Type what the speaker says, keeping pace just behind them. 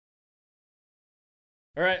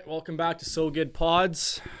All right, welcome back to SoGood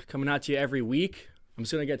Pods, coming at you every week. I'm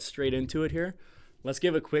just going to get straight into it here. Let's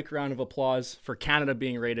give a quick round of applause for Canada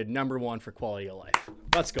being rated #1 for quality of life.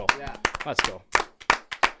 Let's go. Yeah. Let's go.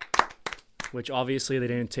 Which obviously they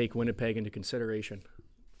didn't take Winnipeg into consideration.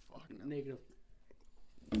 Fuck, negative.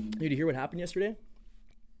 Did you hear what happened yesterday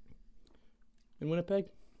in Winnipeg?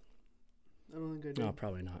 I don't think I did. No,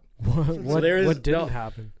 probably not. What didn't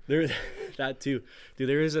happen? That too. Dude,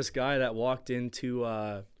 there is this guy that walked into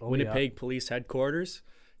Winnipeg police headquarters,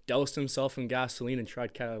 doused himself in gasoline, and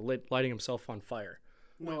tried lighting himself on fire.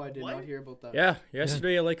 No, I did not hear about that. Yeah,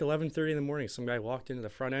 yesterday at like 11:30 in the morning, some guy walked into the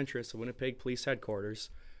front entrance of Winnipeg police headquarters,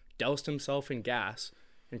 doused himself in gas,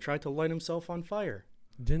 and tried to light himself on fire.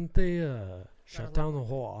 Didn't they shut down the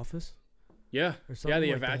whole office? Yeah, Yeah, they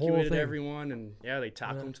evacuated everyone, and they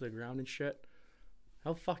tackled him to the ground and shit.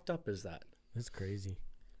 How fucked up is that? That's crazy.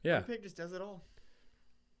 Yeah. Winnipeg just does it all.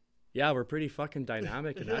 Yeah, we're pretty fucking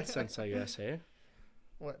dynamic in that sense, I guess, eh?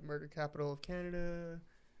 What, murder capital of Canada?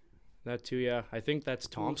 That too, yeah. I think that's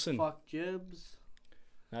Thompson. Fuck Jibs.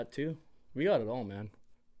 That too. We got it all, man.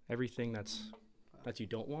 Everything that you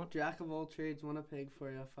don't want. Jack of all trades, Winnipeg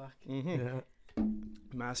for you. Fuck. Mm-hmm. Yeah.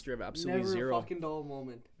 Master of absolutely Never zero. a fucking dull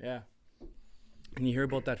moment. Yeah. And you hear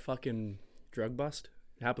about that fucking drug bust?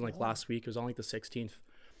 It happened like last week. It was on like the 16th.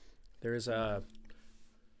 There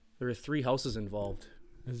were 3 houses involved.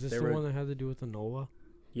 Is this the one that had to do with the NOLA?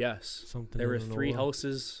 Yes. Something. There were 3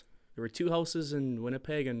 houses. There were 2 houses in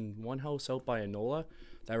Winnipeg and 1 house out by Enola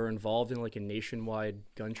that were involved in like a nationwide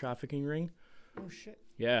gun trafficking ring. Oh shit.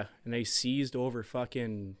 Yeah, and they seized over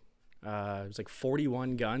fucking it was like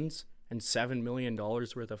 41 guns and $7 million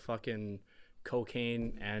worth of fucking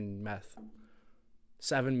cocaine and meth.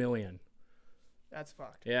 7 million. That's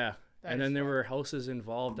fucked. Yeah. That and then there fucked. were houses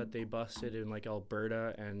involved that they busted in like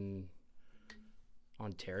Alberta and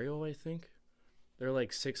Ontario, I think. There were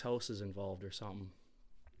like 6 houses involved or something.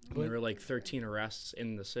 And there were like 13 arrests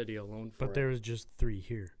in the city alone for But there was just 3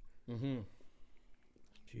 here. Mm-hmm.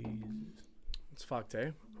 Jesus. It's fucked,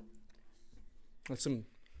 eh? That's some...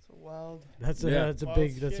 It's a wild. That's a wild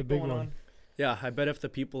big shit one. going on. Yeah, I bet if the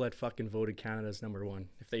people that fucking voted Canada as #1,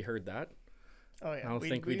 if they heard that, Oh yeah. I don't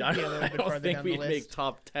think we'd we'd be a little bit farther down the we'd make list.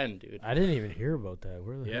 top 10, dude. I didn't even hear about that.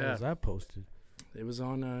 Where the hell was that posted? It was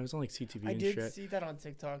on like CTV I and did shit. see that on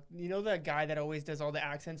TikTok. You know that guy that always does all the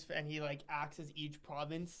accents and he like acts as each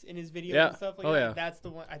province in his videos and stuff like that? Yeah. That's the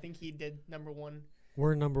one. I think he did #1.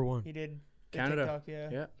 We're #1. He did the Canada. TikTok, yeah.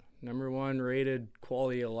 Yeah. #1 rated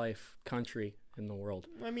quality of life country in the world.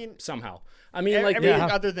 I mean, Somehow. I mean, like, everything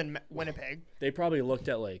other than Winnipeg. they probably looked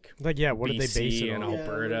at, like, What did they base BC it and on?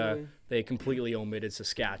 Alberta. literally. They completely omitted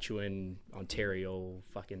Saskatchewan, Ontario,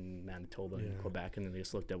 fucking Manitoba, and Quebec, and then they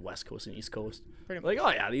just looked at West Coast and East Coast. Pretty Like, oh,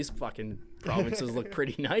 yeah, these fucking provinces look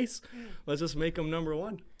pretty nice. Let's just make them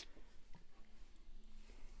 #1.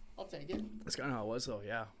 I'll take it. That's kind of how it was, though,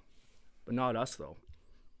 yeah. But not us, though.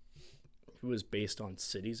 If it was based on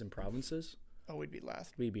cities and provinces, Oh, we'd be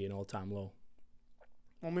last. we'd be an all-time low.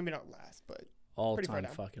 Well, maybe not last, but All-time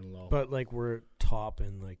down. fucking low. But like we're top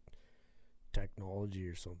in like technology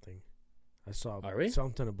or something. I saw Are we?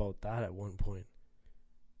 something about that at one point.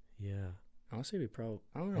 Yeah. Honestly, I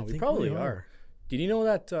don't know. I We think probably we are. Did you know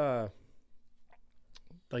that,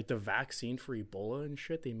 like, the vaccine for Ebola and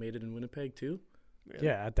shit, they made it in Winnipeg, too? really.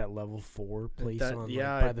 Yeah, at that level 4 place That- on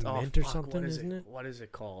yeah, by the oh, Mint or fuck, something, what is isn't it? What is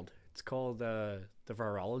it called? It's called the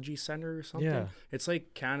Virology Center or something. Yeah. It's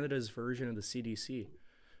like Canada's version of the CDC.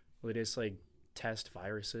 Where they just, like, test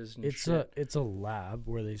viruses and It's shit. it's a lab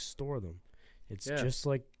where they store them. It's just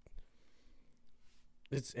like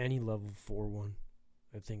it's any level 4 one.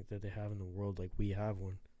 I think that they have in the world. Like we have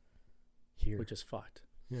one here. Which is fucked.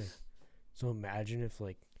 Yeah. So imagine if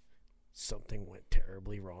like something went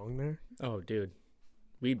terribly wrong there. Oh, dude.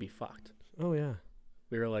 We'd be fucked. Oh yeah.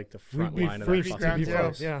 We were like the front We'd be line of that first fucking to be place.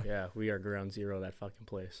 first, yeah. Yeah, we are ground zero of that fucking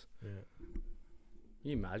place. Yeah.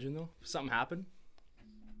 Can you imagine, though? If something happened?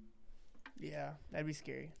 Yeah, that'd be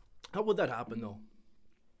scary. How would that happen, though?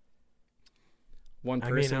 One I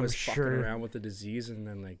mean, person I'm was fucking sure- around with the disease and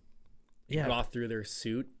then, like, Yeah. got through their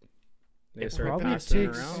suit. They It started probably passing it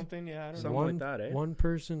takes- around. Something, yeah, I don't know. Something like that, eh? One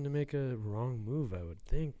person to make a wrong move, I would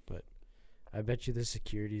think, but I bet you the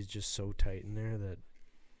security is just so tight in there that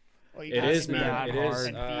Well, you It have is, to be man. that It hard is.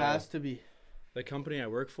 and Uh, feet. Has to be. The company I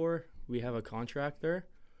work for, we have a contract there,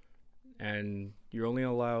 and you're only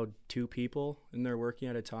allowed 2 people in there working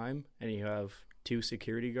at a time, and you have 2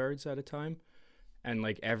 security guards at a time, and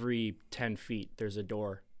like every 10 feet, there's a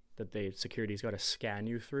door that security's got to scan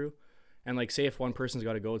you through, and like say if one person's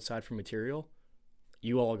got to go outside for material,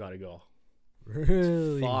 you all got to go.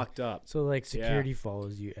 Really? Fucked up. So like security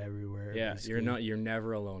follows you everywhere. Yeah, basically. you're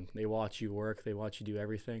never alone. They watch you work. They watch you do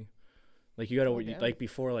everything. Like you gotta like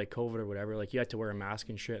before like COVID or whatever. Like you had to wear a mask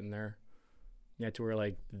and shit in there. You had to wear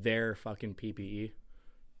like their fucking PPE.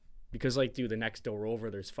 Because like dude, the next door over,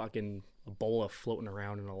 there's fucking Ebola floating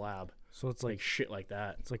around in a lab. So it's like shit like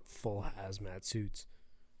that. It's like full hazmat suits.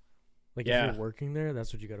 Like Yeah. if you're working there,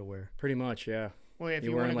 that's what you gotta wear. Pretty much, yeah. Well, if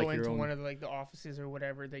you want to go into one of the offices or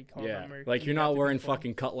whatever they call them, or like you're not wearing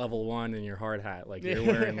fucking cut level 1 and your hard hat. Like you're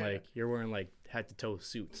wearing like head to toe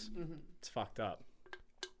suits. Mm-hmm. It's fucked up.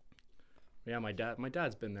 Yeah, my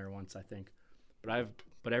dad's been there once, I think.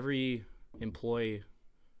 But every employee,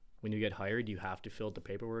 when you get hired, you have to fill out the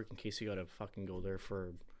paperwork in case you gotta fucking go there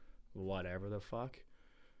for whatever the fuck.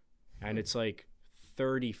 And it's like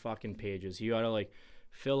 30 fucking pages. You gotta like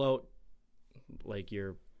fill out like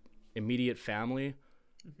your immediate family,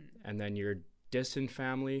 and then your distant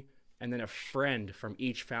family, and then a friend from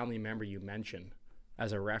each family member you mention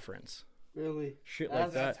as a reference. Really? Shit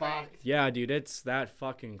like that. Yeah, dude, it's that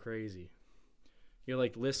fucking crazy. You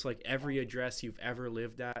like list like every address you've ever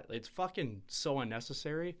lived at. It's fucking so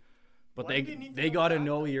unnecessary, but they gotta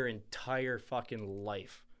know your entire fucking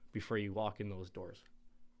life before you walk in those doors.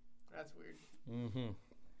 That's weird.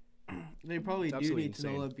 They probably do need to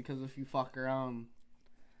know that, because if you fuck around.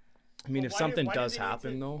 I mean, if something does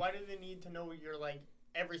happen, though. Why do they need to know your like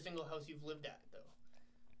every single house you've lived at, though?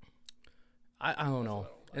 I don't know.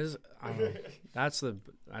 I don't know. That's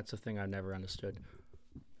the thing I never understood.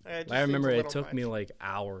 I remember it took me like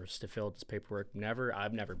hours to fill out this paperwork.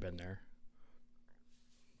 I've never been there.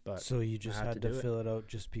 But so you just had to fill it out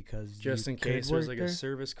just because. Just in case there's like a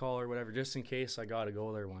service call or whatever. Just in case I got to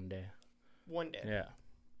go there one day. One day. Yeah.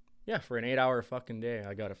 Yeah, for an 8-hour fucking day,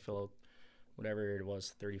 I got to fill out whatever it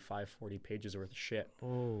was, 35, 40 pages worth of shit.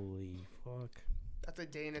 Holy fuck. That's a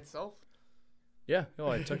day in itself? Yeah.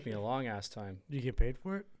 Oh, it took me a long ass time. Did you get paid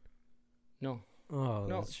for it? No. Oh,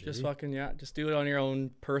 no. That's Just shitty. fucking, just do it on your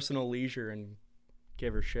own personal leisure and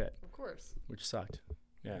give her shit. Of course. Which sucked.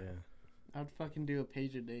 Yeah. I'd fucking do a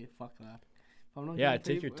page a day. Fuck that. If I'm not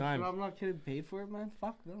take your time. If I'm not getting paid for it, man,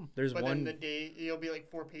 fuck them. But then the day, you'll be like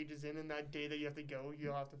 4 pages in, and that day that you have to go,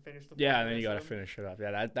 you'll have to finish the and then you got to finish it up.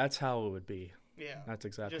 Yeah, that's how it would be. Yeah. That's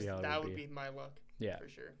exactly how it would be. That would be my luck. Yeah. For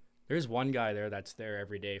sure. There's one guy there that's there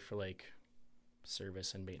every day for like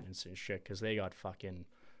service and maintenance and shit, because they got fucking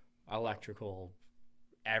electrical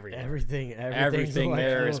everything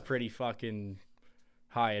there is pretty fucking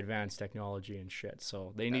high advanced technology and shit,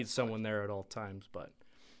 so they need someone there at all times. But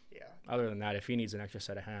other than that, if he needs an extra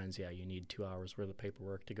set of hands, you need 2 hours worth of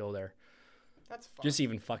paperwork to go there. That's fun. Just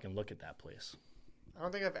even fucking look at that place. I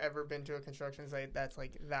don't think I've ever been to a construction site that's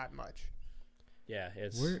like that much. Yeah,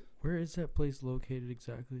 it's where is that place located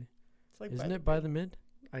exactly? It's like isn't it by the Mint?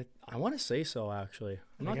 I want to say so, actually.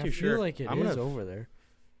 I'm not too I sure. Feel like it is over there.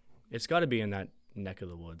 It's got to be in that neck of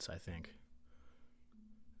the woods, I think.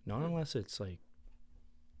 Not unless it's like,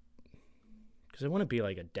 because it wouldn't be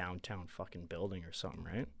like a downtown fucking building or something,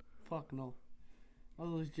 right? Fuck no. All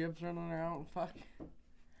those jibs running around, fuck.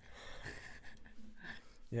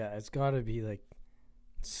 Yeah, it's got to be like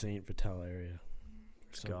St. Vital area.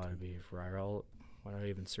 It's got to be viral. Why don't I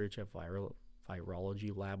even search up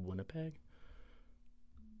virology lab Winnipeg?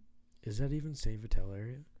 Is that even St. Vital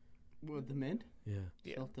area? What, the Mint?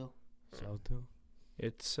 Yeah. Southville.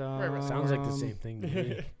 It's sounds like the same thing to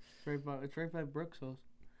me. It's right by Brooks' house.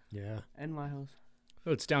 Yeah. And my house.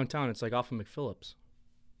 Oh, it's downtown. It's like off of McPhillips.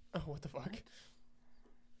 Oh, what the fuck?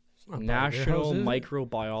 National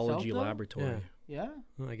Microbiology Laboratory. Yeah.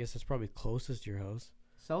 Well, I guess that's probably closest to your house.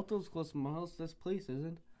 Southville's close to my house. This place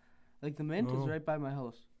isn't. Like the Mint is right by my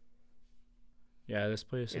house. Yeah, this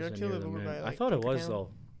place isn't near the Mint. By, I thought it was though.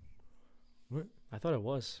 What? I thought it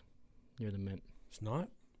was near the Mint. It's not?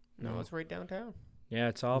 No, it's right downtown. Yeah,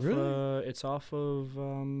 it's off. Really? It's off of.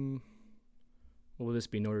 What would this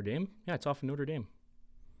be? Notre Dame? Yeah, it's off of Notre Dame.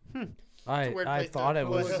 I thought it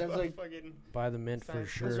was like by the Mint for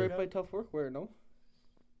sure. It's right by Tough Workwear, no?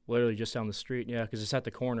 Literally just down the street. Yeah, because it's at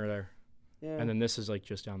the corner there. Yeah. And then this is like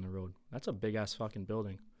just down the road. That's a big ass fucking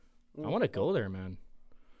building. I want to go there, man.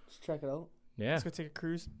 Let's check it out. Yeah. Let's go take a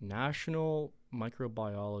cruise. National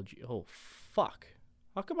Microbiology. Oh fuck!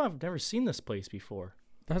 How come I've never seen this place before?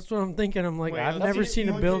 That's what I'm thinking. I'm like, I've never seen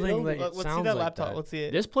a building that let's sounds see that like laptop. that. Let's see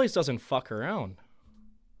it. This place doesn't fuck around.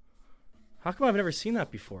 How come I've never seen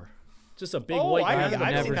that before? Just a big white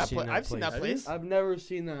guy. I've seen that place. I've never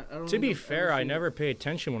seen that. To be fair, I never pay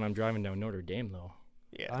attention when I'm driving down Notre Dame, though.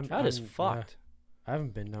 Yeah, that is fucked. I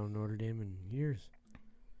haven't been down Notre Dame in years.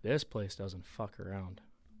 This place doesn't fuck around.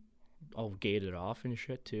 All gated off and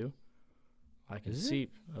shit too. I can Is it? see.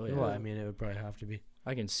 Oh yeah. Well, I mean, it would probably have to be.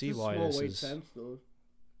 I can see It's a why small this white is. fence, though.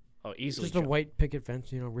 Oh, easily. Just a white picket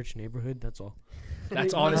fence, rich neighborhood. That's all.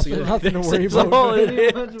 That's honestly nothing to this worry is about. all it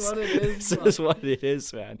Pretty much is. what it is, This but- is what it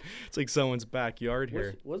is, man. It's like someone's backyard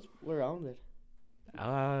here. What's around it?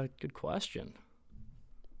 Good question.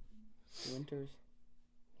 Winters.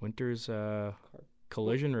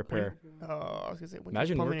 Collision repair. Oh, I was gonna say.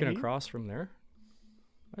 Imagine plumbing working and across from there.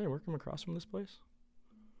 Imagine working across from this place.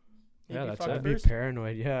 You'd Yeah, be that's fucked it. I'd be first.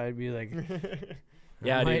 paranoid. Yeah, I'd be like,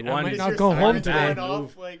 Yeah, I dude, might, I one- might Is not your go siren home bad today. going off,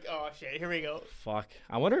 move. like, oh shit, here we go. Fuck.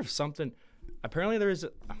 I wonder if something. Apparently, there's.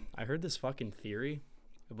 I heard this fucking theory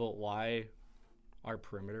about why our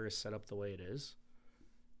perimeter is set up the way it is.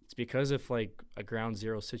 It's because if like a ground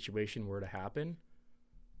zero situation were to happen,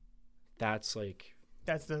 that's like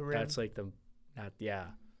That's the rim. that's like the that yeah,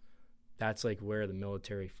 that's like where the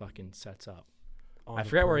military fucking sets up. On I the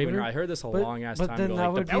forget where even perimeter? I heard this a But- long ass but time then ago. that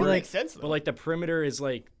Like would the that would like- make sense though. but like the perimeter is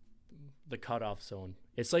like the cutoff zone.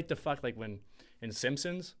 It's like the fuck like when in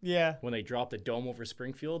Simpsons yeah. when they drop the dome over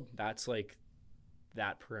Springfield, that's like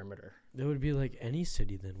that perimeter. That would be like any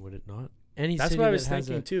city, then, would it not? Any That's city what I that was has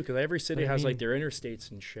thinking too, because every city but I has like mean- their interstates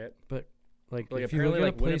and shit. Like Like, if you look apparently, at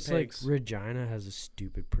like, a place like Winnipeg's- Regina has a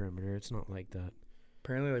stupid perimeter. It's not like that.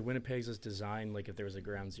 Apparently, like Winnipeg's is designed like if there was a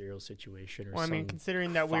ground zero situation or Well, I mean, something.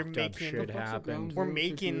 considering that we're fucked up making shit fuck's a happened. ground we're zero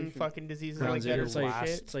making situation? fucking diseases Ground like that zero, or it's like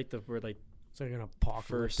shit. it's like the we're like It's like an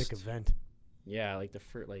apocalyptic First- event. yeah like the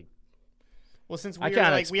first like Well, since I we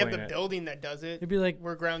can't like we have the explain it. building that does it, It'd be like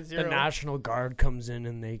we're ground the zero. National Guard comes in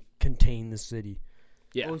and they contain the city.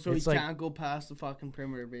 yeah Oh, so It's he like- can't go past the fucking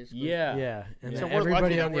perimeter, basically. yeah. Yeah, and Yeah. then So we're lucky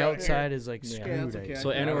everybody that on the we're out here. outside is like Yeah. screwed. Yeah, that's okay. So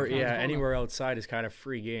Yeah, anywhere Transcona. anywhere outside is kind of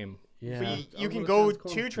free game. Yeah. But I'll you can go go to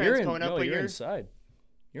Transcona. to You're Transcona, no, but you're you're inside.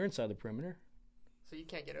 You're inside the perimeter, so you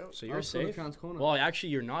can't get out. so I'll you're just go to safe. Transcona. Well, actually,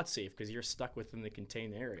 you're not safe because you're stuck within the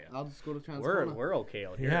contained area. I'll just go to Transcona. We're okay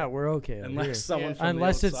out here. Yeah, we're okay. out unless here. someone Yeah. from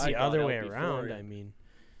Unless the it's outside the got other out way before around. you. I mean,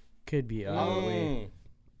 could be other way.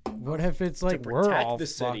 Mm. What if it's like we're protect all the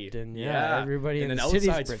city. fucked and Yeah. everybody and in then the city's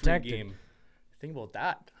outside's free protected? game. Think about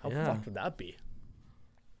that. How Yeah. fucked would that be?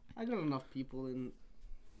 I got enough people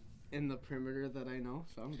in the perimeter that I know,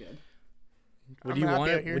 so I'm good. Would I'm you happy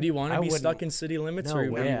want out to? here. Would you want I to be wouldn't- stuck in city limits, No or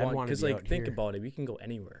would way, you I'd want? wanna Because be like out think here. about it, we can go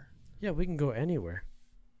anywhere. Yeah, we can go anywhere.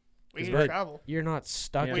 We Is can that- travel. You're not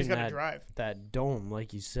stuck Yeah. We in just gotta that, drive. that dome,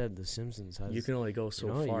 like you said. The Simpsons has. You can only go so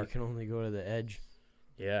you know, far. You can only go to the edge.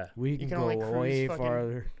 Yeah, We can can go only cruise way fucking-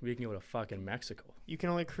 farther. we can go to fucking Mexico. You can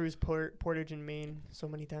only cruise Portage and Maine so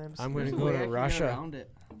many times. I'm There's gonna a go way I to can get Russia. around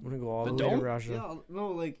it. I'm gonna go all The the way dome? to Russia. Yeah,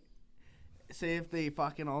 no, like, say if they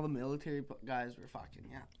fucking all the military guys were fucking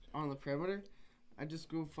on the perimeter, I just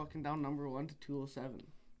go fucking down number 1 to 207.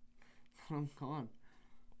 I'm gone.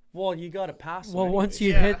 Well, you gotta pass. them Well, once you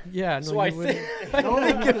Yeah. hit, yeah, no, So you I wouldn't.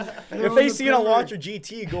 think No, if they see a launcher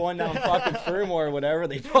GT going down fucking Furmore or whatever,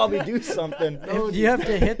 they probably do something. No, If you have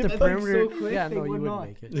to hit the That'd be so perimeter, quick, yeah, they no, you would wouldn't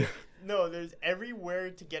not. make it. No, there's everywhere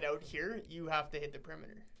to get out here. You have to hit the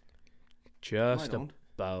perimeter. Just don't.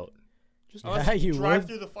 about. Just Unless Yeah, you you drive would.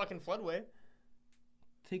 through the fucking floodway.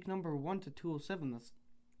 take number 1 to 207. That's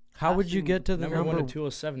How would you get to the Number 1 number? to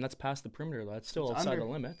 207. That's past the perimeter. That's still It's outside under.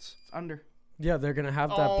 the limits. it's under. Yeah, they're gonna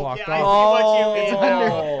have that Oh, blocked yeah, I off. see what you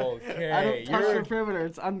mean. Oh, okay. I don't touch the You're, perimeter.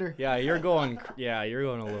 It's under. yeah, you're going. Yeah, you're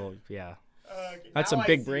going a little. Yeah. That's now some I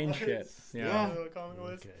big see brain what shit. it's- Yeah. what the comment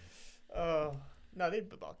was. Okay. No, they'd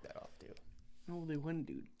block that off, dude. No, they wouldn't,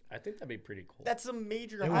 dude. I think that'd be pretty cool. That's a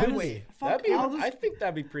major It would highway. be. Fuck, That'd be. I'll just, I think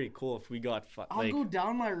that'd be pretty cool if we got I'll like go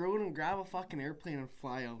down my road and grab a fucking airplane and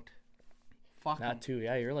fly out. Fuck 'em. that too.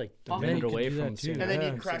 Yeah, you're like a Fuck, minute you could away do from that too. St. And then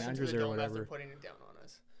Yeah. you'd crash St. into Andrews the or dome as they're whatever. putting it down on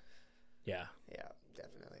us. Yeah, Yeah,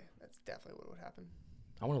 definitely. That's definitely what would happen.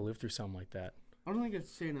 I want to live through something like that. I don't think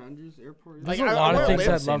it's St. Andrews Airport. There's Like, a I lot of wanna things live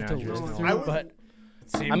I'd love St. to Andrews, live no. through, I would- but at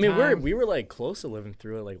the same I mean, time, we were like close to living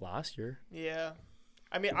through it like last year. Yeah.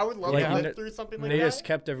 I mean, I would love Like, to you live through something like They that. just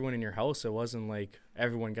kept everyone in your house. It wasn't like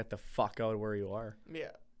everyone get the fuck out of where you are. Yeah.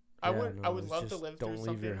 I yeah, would no, I would it's love to just live don't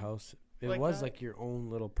through leave your something. house. It like was that. like your own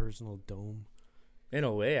little personal dome, In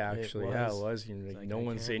a way, actually, yeah, it was. was. You're like, like, no I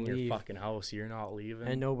one's can't in your leave. fucking house. You're not leaving.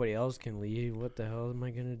 and nobody else can leave. What the hell am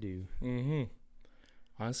I gonna do? Mm-hmm.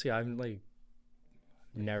 Honestly, I've like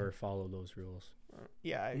never followed those rules.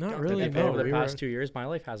 Yeah, I Not don't really, think no, Over the we past were- 2 years, my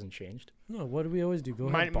life hasn't changed. No, what do we always do? Go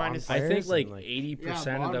Mine- have mine is- I think bonfires like and, 80%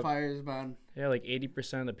 yeah, of the bonfires, man. yeah, like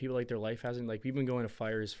 80% of the people like their life hasn't like we've been going to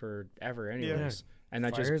fires forever, anyways. And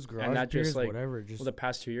that fires, just garage and that just beers, like whatever. Just well, the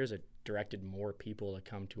past 2 years it directed more people to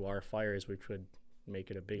come to our fires, which would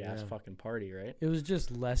make it a big ass Yeah. fucking party, right? it was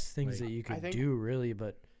just less things Like, that you I could think- do, really.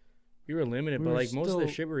 But We were limited, We but were like most of the still-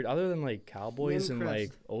 shit were other than like Cowboys and Crest like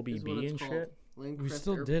is OBB what it's and called. shit. We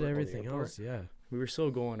still did everything else, yeah. We were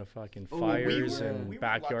still going to fucking Oh, fires we and were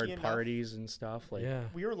backyard lucky enough- parties and stuff. Like, Yeah.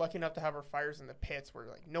 We were lucky enough to have our fires in the pits where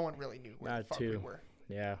like no one really knew where the That fuck we too. were.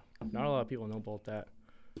 yeah, not a lot of people know about that.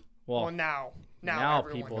 Well, Well, now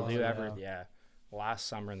everyone people knows. do. Yeah. Yeah. Last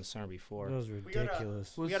summer and the summer before. That was gotta-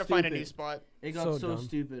 ridiculous. We Was gotta find a stupid. new spot. It got So so dumb.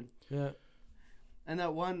 stupid. Yeah. And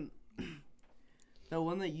that one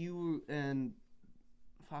that you and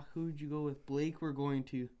who'd you go with? Blake were going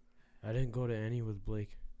to, I didn't go to any with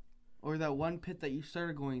Blake. or that one pit that you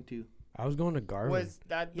started going to. I was going to Garvin. Was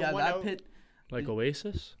that the Yeah, one that out? pit. Like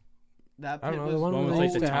Oasis That I pit don't know, was the one one where with, they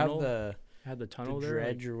like, used the to have tunnel? the had the tunnel there.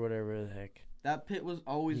 dredge or whatever the heck. that pit was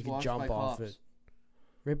always You could watched jump by off cops. it.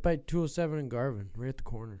 Right by 207 and Garvin, right at the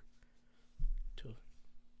corner.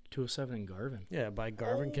 207 in Garvin. Yeah, by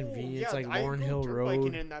Garvin Oh, Convenience, yeah, like I Lauren go Hill dirt Road.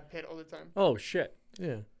 biking in that pit all the time. Oh shit!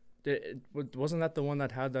 Yeah. Wasn't that the one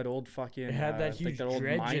that had that old fucking? It had that like huge that old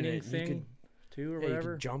dredge in mining it. You thing could, too, or yeah, you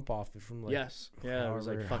whatever. could jump off it from like. Yes. Yeah, it was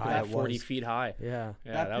like however fucking high like it 40 was. feet high. Yeah.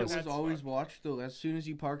 Yeah, that that pit was. That's was always fun. watched though. As soon as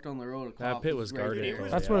you parked on the road, a That cop pit was right guarded, there. though.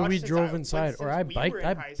 That's Yeah. when we Watched since drove I- inside, or since I we biked. were in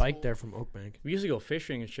I high biked school. there from Oakbank. We used to go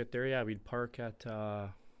fishing and shit there. Yeah, we'd park at.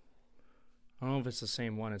 I don't know if it's the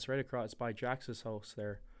same one. It's right across. It's by Jax's house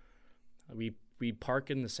there. We'd park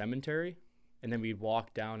in the cemetery, and then we'd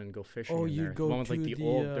walk down and go fishing. Oh, in you'd there. go The one with like to the the,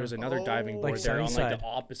 old. There's another diving Oh. board Like there on like Sunnyside. the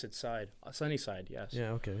opposite side. Sunnyside, yes.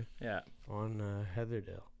 Yeah, okay. Yeah. On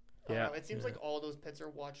Heatherdale. Yeah. It seems Yeah. like all those pits are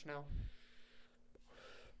watched now.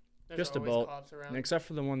 There's Just always about. cops around. And except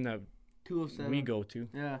for the one that 207. we go to.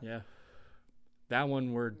 Yeah. Yeah. That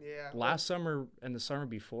one where Yeah. last summer and the summer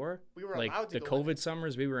before, we were allowed like to the go in COVID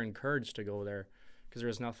summers, we were encouraged to go there because there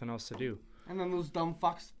was nothing else to do. And then those dumb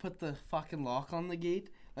fucks put the fucking lock on the gate,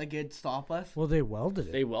 like it'd stop us. Well, they welded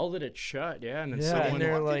it. They welded it shut, yeah, and then Yeah, someone. and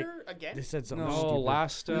they're Locked like- her again? They said something No, stupid.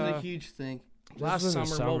 last It was a huge thing. last was in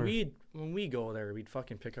summer, the well, summer. when we go there, we'd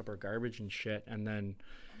fucking pick up our garbage and shit, and then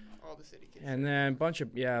All the city kids.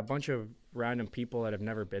 a bunch of random people that have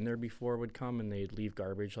never been there before would come and they'd leave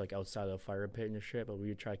garbage like outside of the fire pit and shit, but we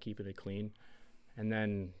would try keeping it clean. And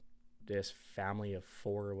then this family of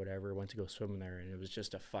 4 or whatever went to go swimming there, and it was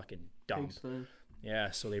just a fucking dump. Big thing.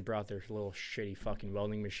 Yeah, so they brought their little shitty fucking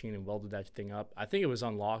welding machine and welded that thing up. I think it was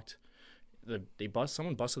unlocked.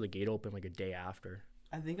 Someone busted the gate open like a day after.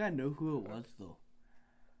 I think I know who it was though.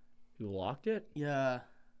 Who locked it? Yeah.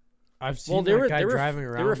 I've seen Well, there that were guy there were driving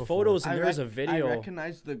around there were before. photos and I there was a I video.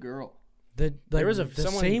 recognized the girl. There was a- the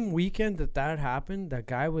someone- same weekend that happened. That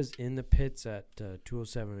guy was in the pits at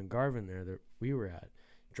 207 in Garvin there that we were at,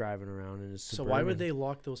 driving around in his So why would Suburban. they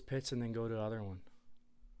lock those pits and then go to the other one?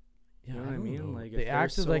 Yeah, You know what I don't mean? know. Like, if they they're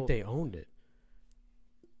acted like so- they owned it.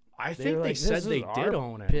 I They think were they like, said "This they is did our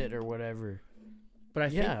own it. pit or whatever. But I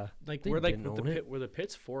Yeah, think like they where didn't own it. where the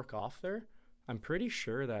pits fork off there, I'm pretty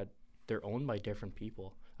sure that they're owned by different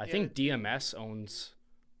people. I Yeah. think DMS owns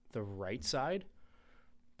the right side,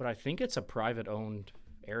 but I think it's a private owned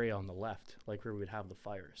area on the left, like where we would have the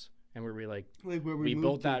fires and where we like Like where we moved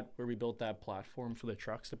built to. that where we built that platform for the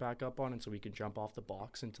trucks to back up on, and so we could jump off the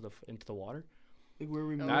box into the water. Like where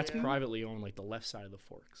we Oh, moved That's to. privately owned, like the left side of the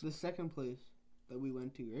forks. The second place that we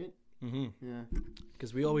went to, right? Mm-hmm. Yeah.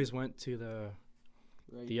 Because we always went to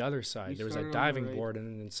Right. the other side. We There was a started on the diving right. board,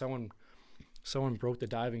 and then someone broke the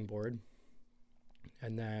diving board,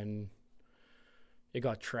 and then it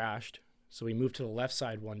got trashed. So we moved to the left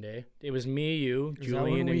side one day. It was me, you, Is that Julian,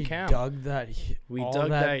 when and we Cam. dug that. We all dug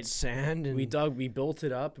that- sand and We built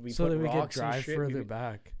it up. We so put that we could rocks and drive shit. further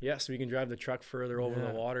back. Yeah, so we can drive the truck further over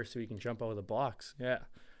Yeah. the water, so we can jump out of the box. Yeah,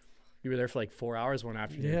 we were there for like 4 hours one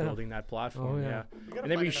afternoon Yeah. building that platform. Oh, yeah. yeah. We gotta And then find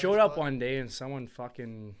we another showed up spot. one day, and someone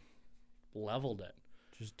fucking leveled it.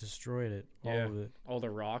 Just destroyed it. Yeah. All of it. All the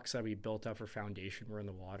rocks that we built up for foundation were in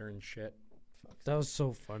the water and shit. That was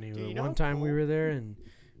so funny. Dude, you know One how time we cool- were there and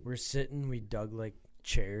we're sitting. We dug like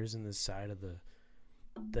chairs in the side of the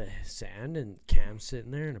sand, and Cam's sitting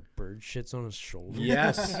there, and a bird shits on his shoulder.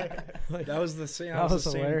 Yes, Like, that was the same. That That was was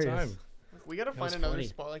the same hilarious. time. We gotta That find was another funny.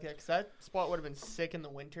 spot like that, 'cause that spot would have been sick in the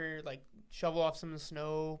winter. Like shovel off some of the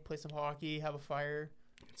snow, play some hockey, have a fire.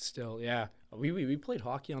 Still, yeah, we played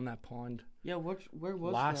hockey on that pond Yeah. Where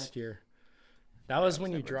was last that? year. That was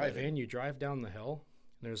when you never drive played. in. You drive down the hill.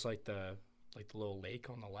 And there's like the little lake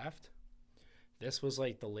on the left. This was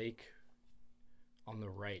like the lake on the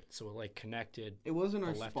right, so it like connected It wasn't the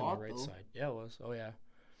our left spot and the right though. side. Yeah, it was. Oh yeah.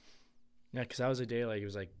 Yeah, because that was a day like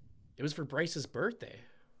it was for Bryce's birthday,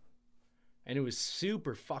 and it was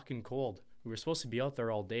super fucking cold. We were supposed to be out there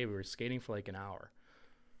all day. We were skating for like an hour.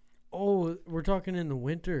 oh, we're talking in the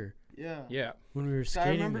winter Yeah. Yeah, when we were So I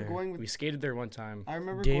skating remember there. going we with. skated there one time. I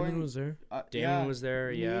remember Damon going. was there. Damon yeah, was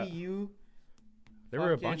there. me, Yeah, you, There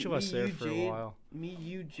were a bunch of us there for Jade, a while. Me,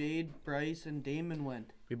 you, Jade, Bryce, and Damon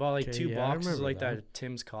went. We bought like Okay, 2 yeah, I boxes remember like that. that.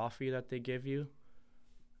 Tim's coffee that they give you.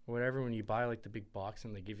 Whatever, when you buy like the big box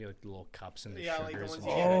and they give you like the little cups and the Yeah, like the sugars. ones and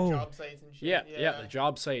you shit. get at Oh. job sites and shit. Yeah,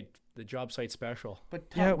 the job site special. But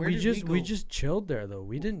Yeah, where we did just go? we just chilled there though.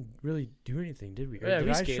 We didn't really do anything, did we? Or Yeah, did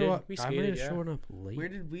we I skated. show up? We I might skated, have yeah. shown up late. Where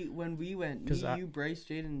did we when we went? 'Cause Me, you, Bryce,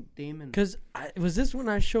 Jade, and Damon. Cause was this when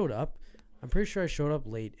I showed up? I'm pretty sure I showed up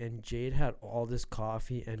late, and Jade had all this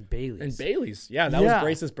coffee and Bailey's. And Bailey's. Yeah, that was Yeah.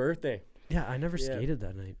 Bryce's birthday. Yeah, I never Yeah. skated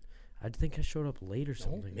that night. I think I showed up late or No,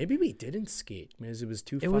 something. maybe we didn't skate because it was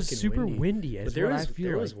too It fucking was super windy. But Is there what was I feel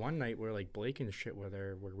there like. was one night where like Blake and shit were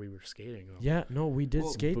there where we were skating. Though. Yeah, no, we did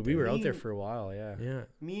Well, skate. But we were there. out there Me- for a while, yeah. Yeah.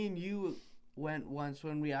 Me and you went once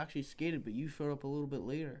when we actually skated, but you showed up a little bit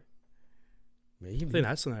later. I Maybe. think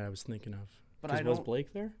that's the night I was thinking of. But 'Cause I was don't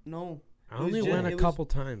Blake there? know. I it was only ju- went it a was- couple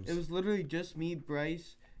times. It was literally just me,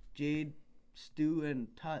 Bryce, Jade, Stu, and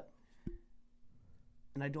Tut.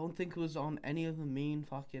 And I don't think it was on any of the main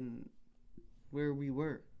fucking where we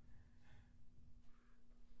were.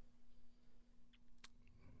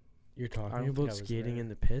 You're don't talking think I about was skating there. in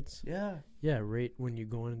the pits? Yeah. Yeah, right when you're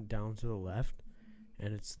going down to the left,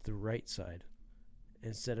 and it's the right side,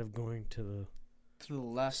 instead of going to the To the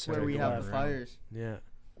left So where we go have the around. fires. yeah.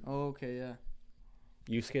 Oh, okay, yeah.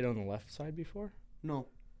 You skated on the left side before? No.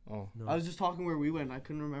 Oh. No. I was just talking where we went. I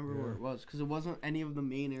couldn't remember where Yeah. it was because it wasn't any of the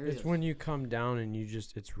main areas. It's when you come down and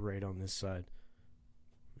it's right on this side.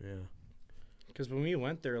 Yeah. Because when we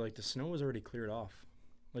went there, like the snow was already cleared off.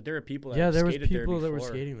 Like there were people that Yeah, there was skated there people that were before.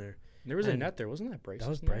 skating there. There was a and net there, wasn't that Bryce's That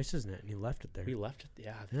was net? Bryce's net, and he left it there. We left it.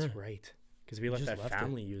 Yeah, that's Yeah. right. Because we We let just that left it.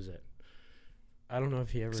 family use it. I don't know if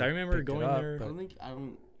he ever. 'Cause I remember picked it going up, there- I but don't think I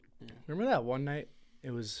don't. Remember that one night? It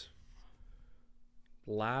was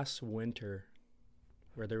last winter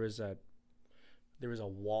where there was a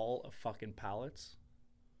wall of fucking pallets.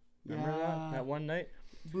 Remember that? That one night?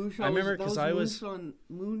 Bouchon I remember that 'cause I was- on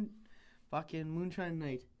fucking moonshine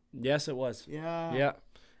night. Yes, it was. Yeah. Yeah.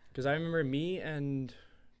 Because I remember me and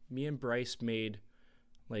Bryce made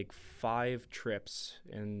like 5 trips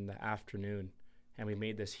in the afternoon, and we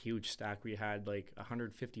made this huge stack. We had like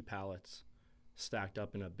 150 pallets stacked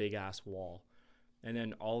up in a big ass wall. And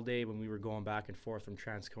then all day when we were going back and forth from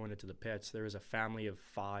Transcona to the pits, there was a family of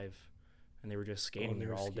 5, and they were just skating they there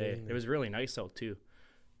were all day. skating It there. was really nice out too.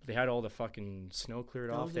 They had all the fucking snow cleared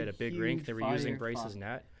That off. was They had a a big rink. huge They were using fire Bryce's fuck.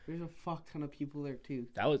 net. There's a fuck ton of people there too.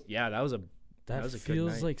 That was that was a good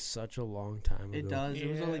feels night. like such a long time ago. It does. It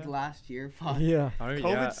was like Yeah. last year. Fuck. Yeah.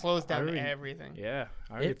 COVID slows down already- everything. Yeah,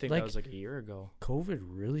 I already It, think like- that was like a year ago. COVID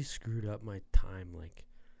really screwed up my time. Like,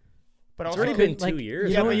 But It's also, already been like, 2 years.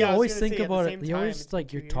 You Yeah, know, but you yeah, I was always gonna think say, at the about same it. You time, always it's like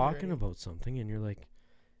been you're 2 years talking already. about something, and you're like,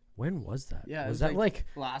 when was that? Yeah, it was was that like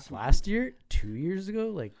last last year? 2 years ago?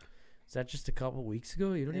 Like, is that just a couple weeks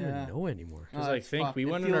ago? You don't Yeah. even know anymore. 'Cause I it's think fucked. we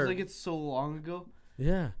went It in feels our- like it's so long ago.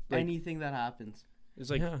 Yeah. Like- Anything that happens.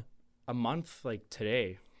 It's like yeah. a month like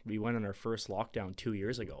today. We went on our first lockdown 2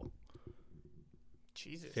 years ago.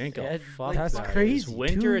 Jesus. Think Yeah, of fuck that's that. It was crazy.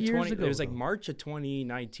 winter 2 of years 20. ago, It was like though. March of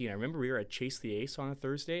 2019. I remember we were at Chase the Ace on a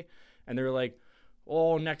Thursday, and they were like,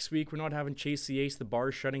 "Oh, next week we're not having Chase the Ace. The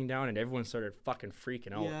bar's shutting down," and everyone started fucking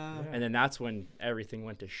freaking out. Yeah. And then that's when everything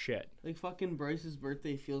went to shit. Like fucking Bryce's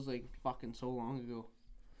birthday feels like fucking so long ago.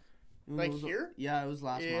 Even Like though it was- here? Yeah, it was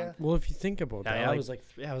last Yeah. month. Well, if you think about that, Yeah, like, it was like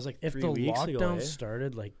it was like if 3 the weeks lockdown ago. Eh?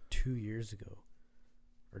 started like 2 years ago,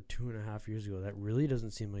 or 2.5 years ago, that really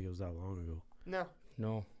doesn't seem like it was that long ago. No,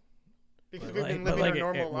 No, because But we've like- been but living like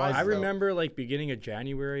our it- normal it lives. I though. remember like beginning of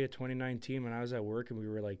January of 2019 when I was at work and we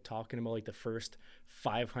were like talking about like the first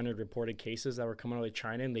 500 reported cases that were coming out of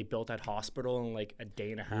China, and they built that hospital in like a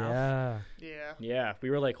day and a half. Yeah. Yeah. Yeah, we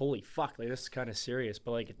were like, holy fuck, like this is kind of serious,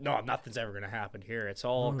 but like, no, nothing's ever gonna happen here. It's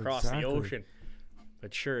all No, across exactly. the ocean.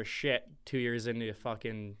 But sure as shit, 2 years into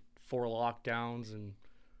fucking 4 lockdowns, and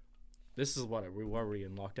this is what were we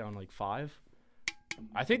in lockdown like 5?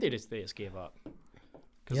 I think they just gave up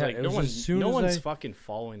because Yeah, like it no was as soon one's as fucking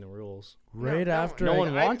following the rules. Right no after No I-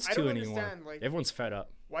 one wants I to don't anymore. understand, like, Everyone's fed up.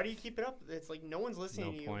 why do you keep it up? It's like no one's listening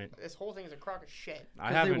No to you. point. This whole thing is a crock of shit. I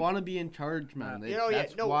Because they haven't. want to be in charge, man. They, You know, yeah,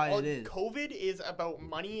 that's no. why all- it is. COVID is about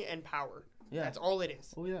money and power. Yeah. That's all it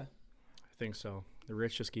is. Oh yeah. I think so. The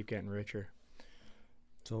rich just keep getting richer.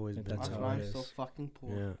 It's always been That's That's that how why way. it I'm so is. fucking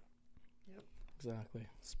poor. Yeah. Exactly.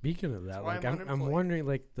 Speaking of that, That's why like I'm I'm unemployed. wondering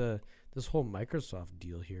like this whole Microsoft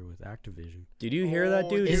deal here with Activision. Did you hear that, Oh,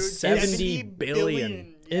 dude? Is 70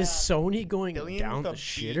 billion. Yeah. Is Sony going Billion down the with a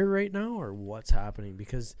B. shitter right now, or what's happening?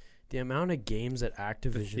 Because the amount of games that The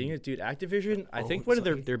Activision, thing is, dude, Activision, I Oh, think one of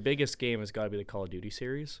sorry. their biggest game has got to be the Call of Duty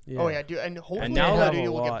series. Oh yeah, dude, and hopefully now Call that- of Duty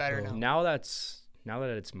a will get lot, better though. now. Now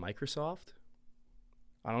that it's Microsoft,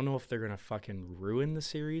 I don't know if they're gonna fucking ruin the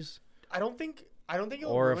series. I don't think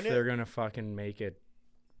it'll or ruin if it. they're gonna fucking make it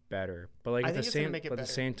better. But like I at the think it's gonna same make it but at the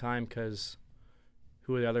better. same time, because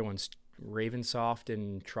who are the other ones? Ravensoft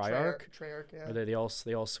and Treyarch. Treyarch, yeah. Or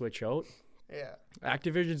they all switch out. Yeah.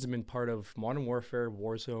 Activision's been part of Modern Warfare,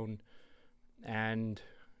 Warzone, and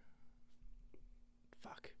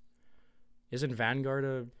fuck. Isn't Vanguard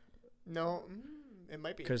a? No, it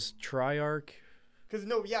might be. Because Treyarch. Because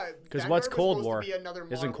no, yeah. Because Vanguard what's was Cold supposed War? to be another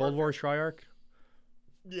Isn't Modern Cold War Warfare. Treyarch?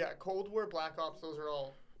 Yeah, Cold War, Black Ops, those are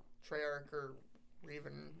all Treyarch or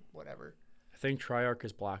Raven, whatever. I think Treyarch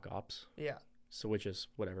is Black Ops. Yeah. So which is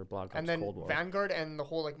whatever Black Ops, And then Cold War. Vanguard and the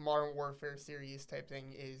whole like Modern Warfare series type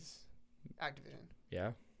thing is Activision.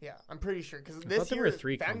 Yeah. Yeah, I'm pretty sure because thought this there year were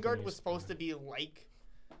 3 Vanguard companies. was supposed to be like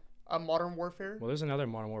a Modern Warfare. Well, there's another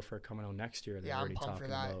Modern Warfare coming out next year. They're Yeah, I'm already pumped talking for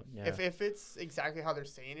that. about. Yeah. If it's exactly how they're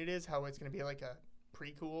saying it is, how it's going to be like a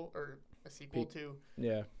prequel or a sequel to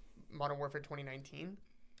yeah. Modern Warfare 2019,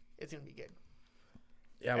 it's going to be good.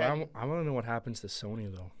 Yeah, but I want to know what happens to Sony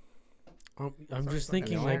though. I'm Sorry, just but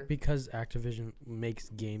thinking, no. like, because Activision makes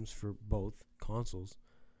games for both consoles.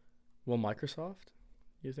 Well, Microsoft,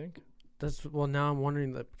 you think? Now I'm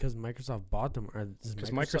wondering that because Microsoft bought them,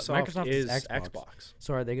 Because Microsoft is Xbox.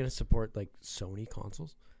 So are they going to support like Sony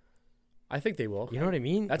consoles? I think they will. You know what I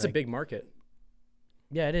mean? That's a Like, big market.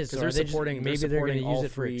 Yeah, it is. 'Cause So they're are they supporting- maybe they're they're going supporting to all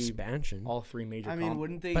use it for 3 expansion. All 3 major. I mean,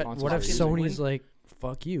 wouldn't they? But console what if series. Sony's like,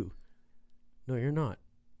 fuck you? No, you're not.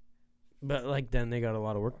 But like, then they got a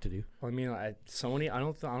lot of work to do. Well, I mean, Sony. I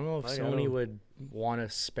don't know if I Sony don't- would want to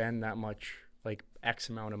spend that much, like X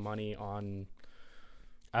amount of money on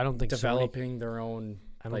I don't think developing their own.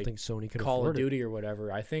 I don't like, think Sony could Call afford of Duty or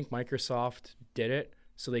whatever. I think Microsoft did it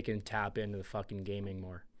so they can tap into the fucking gaming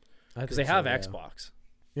more. it. Because they have Xbox.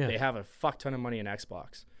 Yeah. They have a fuck ton of money in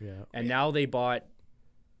Xbox. Yeah. And now they bought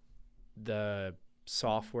the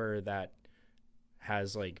software that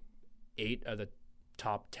has like 8 of the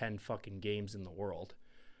top 10 fucking games in the world.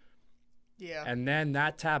 Yeah. And then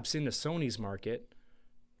that taps into Sony's market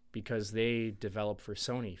because they develop for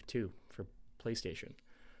Sony too, for PlayStation.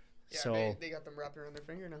 Yeah, So they got them wrapped around their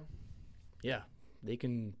finger now. yeah, they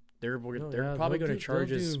can. They're yeah, probably they'll going to charge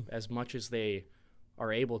do- as much as they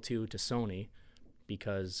are able to Sony,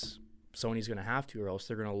 because Sony's going to have to, or else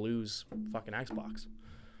they're going to lose fucking Xbox.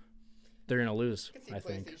 They're going to lose, I could see I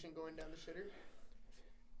think. PlayStation going down the shitter.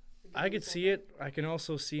 I could see it. I can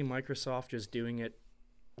also see Microsoft just doing it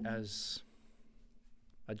as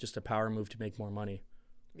just a power move to make more money.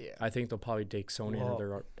 Yeah. I think they'll probably take Sony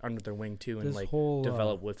Well, under their wing too, and this like whole,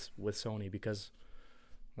 develop with Sony, because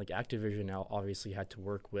like Activision now obviously had to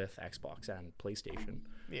work with Xbox and PlayStation.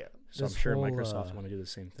 Yeah. So I'm This sure whole, Microsoft want to do the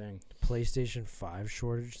same thing. PlayStation 5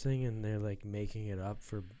 shortage thing, and they're like making it up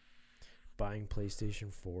for buying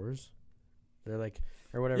PlayStation 4s. They're like,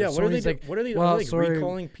 or whatever. Yeah, what are they? Sony's like, What are they? well, are they sorry,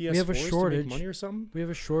 recalling PS4s have a to make shortage. money or something? we have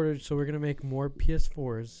a shortage, so we're gonna make more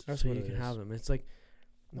PS4s That's so what you it can is. have them. It's like,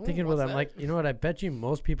 I'm No one thinking about that. wants I'm like, you know what? I bet you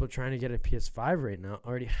most people trying to get a PS5 right now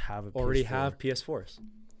already have a Already PS4. have PS4s.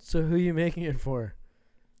 So who are you making it for?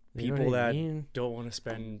 You know People what I that mean? don't want to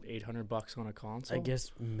spend $800 on a console. I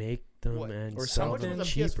guess make them What? and Or sell How much something them was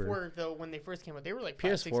a cheaper. PS4 though when they first came out? They were like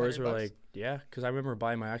PS4s were $500-600. like, yeah, because I remember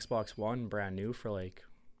buying my Xbox One brand new for like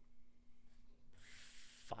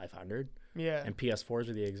 $500, Yeah. and PS4s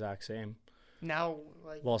are the exact same. Now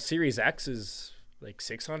like Well, Series X is like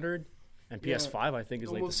 $600, and Yeah, PS5 I think is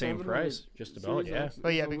like the almost same 700. price, just about. Series Yeah. X is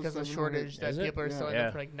but yeah, almost because of the 700. shortage that Is it? people are Yeah. selling Yeah.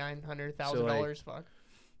 them for like $900,000. Fuck.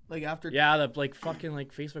 Like after Yeah, the like fucking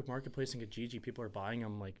like Facebook Marketplace and Kijiji, people are buying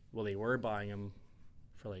them like, well, they were buying them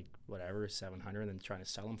for like whatever 700, and then trying to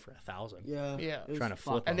sell them for 1,000. Yeah. Yeah. it was Trying to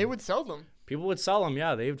fuck- flip And they would sell them People would sell them,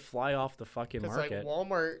 yeah. They would fly off the fucking because like market.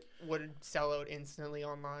 Walmart would sell out instantly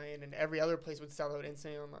online, and every other place would sell out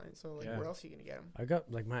instantly online. So like, Yeah. where else are you gonna get them? I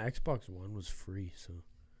got like my Xbox One was free, so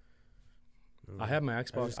I have my I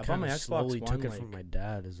Xbox. just I bought my kinda Xbox slowly One took it like from my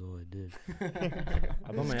dad. Is all I did.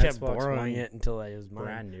 I bought my Just kept Xbox borrowing One it until I was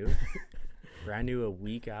mine. brand new a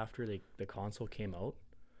week after the console came out.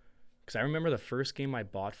 Because I remember the first game I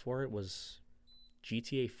bought for it was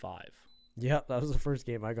GTA 5. Yeah, that was the first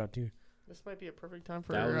game I got too. This might be a perfect time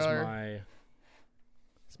for That was our- my.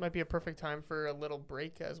 This might be a perfect time for a little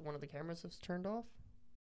break as one of the cameras is turned off.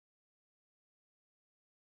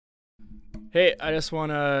 Hey, I just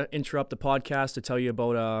want to interrupt the podcast to tell you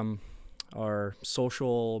about our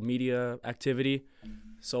social media activity.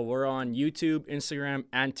 So we're on YouTube, Instagram,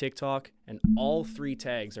 and TikTok, and all 3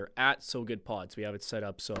 tags are at SoGood Pods. We have it set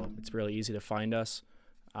up so it's really easy to find us.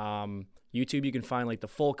 YouTube, you can find like the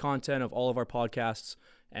full content of all of our podcasts,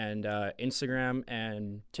 and Instagram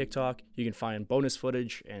and TikTok. You can find bonus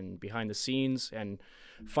footage and behind the scenes and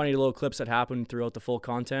funny little clips that happen throughout the full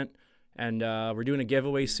content. And we're doing a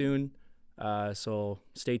giveaway soon, so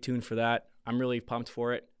stay tuned for that. I'm really pumped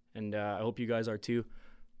for it, and I hope you guys are too.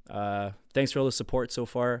 Thanks for all the support so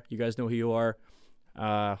far. You guys know who you are.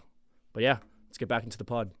 But yeah, let's get back into the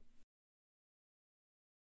pod.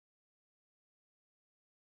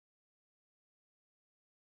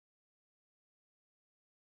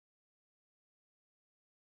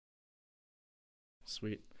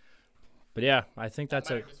 Sweet. But yeah, I think that's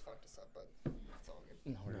a. Just fucked us up, but it's all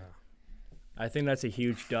good. No, I think that's a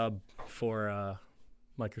huge dub for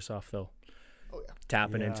Microsoft, though. Oh yeah.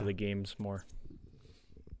 Tapping into the games more.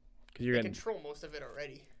 Because you're They getting. control most of it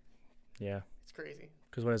already. Yeah. It's crazy.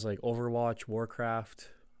 Because what is like Overwatch, Warcraft,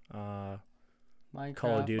 Call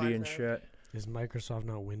of Duty, and Minecraft. shit. Is Microsoft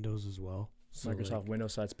not Windows as well? So Microsoft like,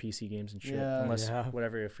 Windows, so that's PC games and shit. Yeah. Unless Yeah.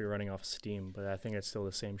 whatever if you're running off Steam, but I think it's still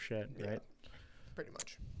the same shit, Yeah. right? Pretty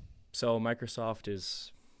much. So Microsoft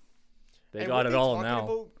is. They And got were it all talking now.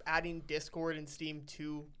 about adding Discord and Steam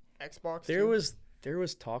to Xbox. There too?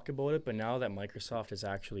 was talk about it, but now that Microsoft is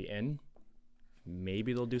actually in,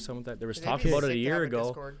 maybe they'll do something with that. There was It'd talk be about it sick a to year have a ago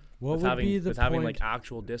Discord. what with would having be the with point? having like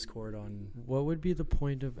actual Discord on. What would be the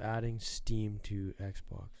point of adding Steam to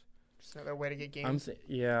Xbox? Just another way to get games.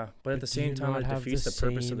 Yeah, but at the do same you time, not it have defeats the the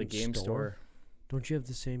purpose of the same game store. Don't you have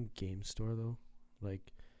the same game store though? Like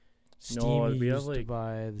Steam, No, you we have, used to like-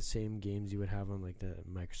 buy the same games you would have on like the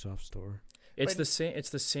Microsoft store. It's But- the same. It's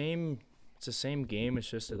the same. It's the same game. It's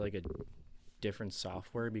just like a different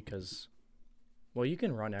software because, well, you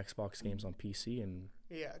can run Xbox games on PC and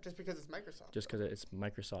Yeah, just because it's Microsoft. just because it's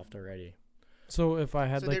Microsoft already. So if I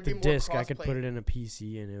had So like there'd the be more disc, I could crossplay. put it in a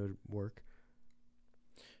PC and it would work.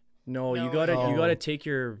 No, you No, gotta no. you gotta take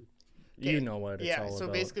your. You Okay, know what it's Yeah, all so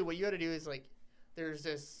about. basically what you got to do is like, there's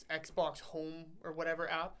this Xbox Home or whatever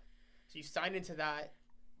app. So you sign into that,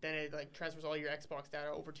 then it like transfers all your Xbox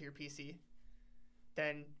data over to your PC.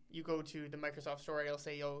 Then you go to the Microsoft store, it'll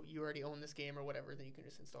say, yo, you already own this game or whatever, then you can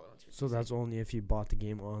just install it onto your So PC. that's only if you bought the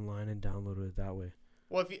game online and downloaded it that way.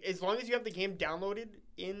 Well, as long as you have the game downloaded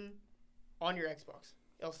on your Xbox,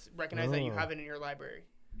 it'll recognize that you Oh. have it in your library.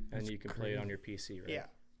 and That's you can play it on your PC, right? Yeah.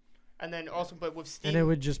 And then also, but with Steam, And it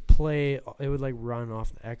would just play. It would like run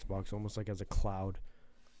off the Xbox almost like as a cloud.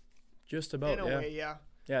 Just about. in a Yeah. way, yeah.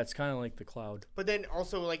 Yeah, it's kind of like the cloud. But then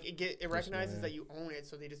also, like, it recognizes yeah. that you own it,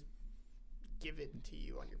 so they just give it to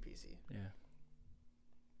you on your PC. Yeah.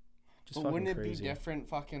 Just But fucking wouldn't it crazy. be different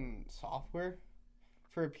fucking software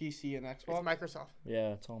for a PC and It's Xbox? Microsoft.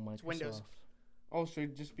 Yeah, it's all Microsoft. Windows. Oh, so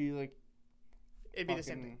it'd just be like It'd be the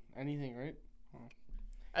same thing. fucking anything, right?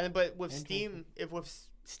 And then, but with Interesting. Steam, if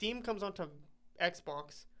Steam comes onto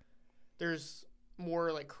Xbox, there's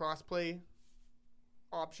more like crossplay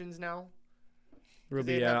options now.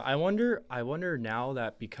 Ruby, They yeah. have- I wonder now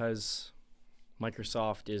that because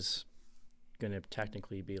Microsoft is gonna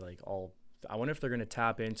technically be like all. I wonder if they're gonna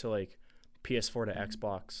tap into like PS4 to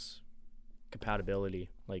Xbox compatibility,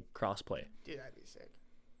 like crossplay. Dude, that'd be sick.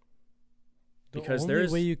 Because the only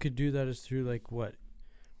there's way you could do that is through like what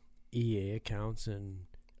EA accounts and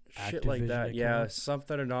shit like Activision that. Yeah, accounts? some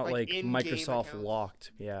that are not Like like in-game Microsoft accounts.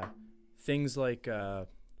 locked. Yeah, things like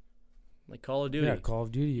Call of Duty. yeah, Call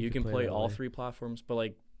of Duty. you could can play that all way. three platforms, but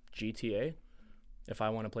like GTA, if I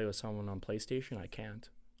want to play with someone on PlayStation, I can't.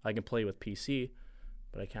 I can play with PC,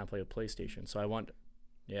 but I can't play with PlayStation. So I want,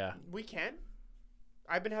 yeah, We can.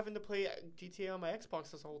 I've been having to play GTA on my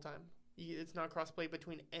Xbox this whole time. It's not crossplay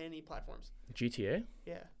between any platforms. GTA.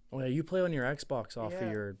 Yeah. Oh yeah, you play on your Xbox off of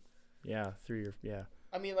Yeah. your, through your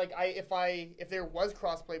I mean, like, if there was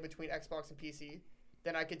crossplay between Xbox and PC,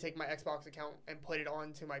 then I could take my Xbox account and put it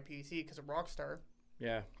onto my PC because of Rockstar.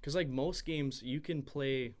 yeah, because like most games you can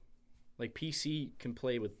play, like PC can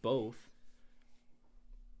play with both,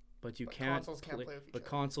 but you But can't. consoles can't play with each But other.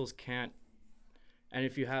 consoles can't. And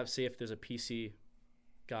if you have, say, if there's a PC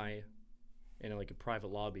guy in like a private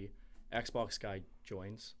lobby, Xbox guy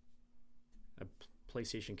joins, a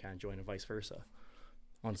PlayStation can't join, and vice versa,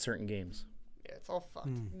 on certain games. Yeah, it's all fucked.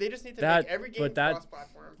 Hmm. They just need to That- make every game but that-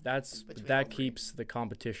 cross-platform. That's Between all that three. keeps the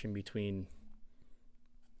competition between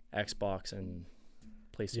Xbox and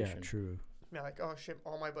PlayStation. Yeah, true. Yeah, like, oh shit,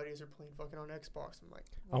 all my buddies are playing fucking on Xbox. I'm like,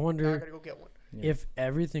 I now wonder I gotta go get one. Yeah. if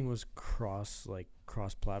everything was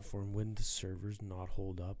cross-platform, wouldn't the servers not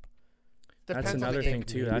hold up? That's Depends on the another game. thing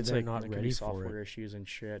too. Maybe That's they're like not there could ready be for software it. issues and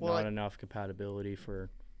shit. Well, not like- enough compatibility for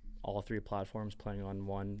all three platforms playing on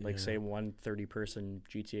one. Like Yeah. say one 30-person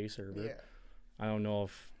GTA server. Yeah, I don't know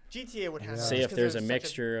if GTA would have. Yeah. say just if 'cause there's a such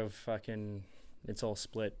mixture of fucking, it's all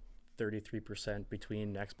split 33%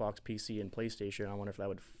 between Xbox, PC, and PlayStation. I wonder if that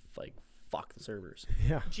would like fuck the servers.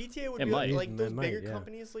 Yeah. GTA would It be might. like those It might, bigger yeah.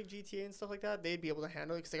 companies like GTA and stuff like that. They'd be able to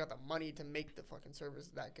handle it because they got the money to make the fucking servers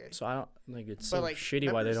that good. So I don't like it's But, so like,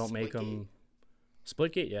 shitty why they remember don't make Splitgate? them.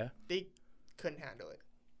 Splitgate, yeah. They couldn't handle it.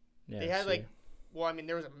 Yeah. They had see. like, well, I mean,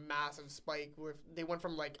 there was a massive spike where they went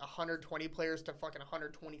from like 120 players to fucking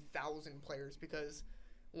 120,000 players because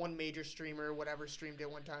one major streamer or whatever streamed it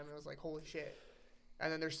one time and it was like, holy shit.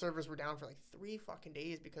 And then their servers were down for like 3 fucking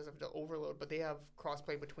days because of the overload, but they have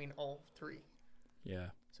crossplay between all 3. Yeah.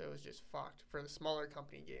 So it was just fucked for the smaller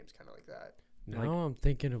company games, kind of like that. Now Like- I'm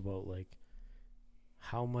thinking about like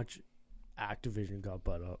how much Activision got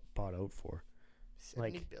bought out for.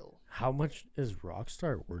 70 Like- bill. How much is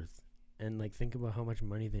Rockstar worth? And like think about how much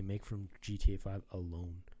money they make from GTA 5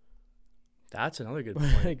 alone. That's another good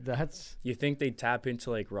point. Like that's You think they tap into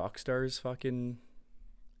like Rockstar's fucking?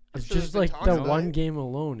 it's sure there's just been like talks the about one it. game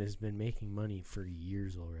alone has been making money for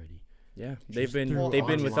years already. Yeah, Just they've been through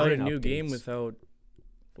without a online new game updates. without.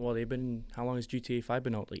 Well, they've been. How long has GTA 5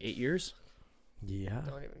 been out? Like 8 years. Yeah.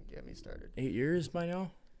 Don't even get me started. 8 years by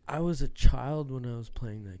now. I was a child when I was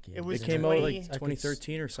playing that game. It was It And came I- out 20 like I could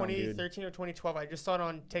 2013 or something, dude. 2013 or 2012. I just saw it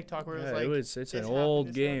on TikTok where it was Yeah, like, it's this an happened, old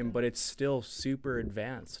this game, happened. but it's still super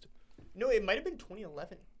advanced. No, it might have been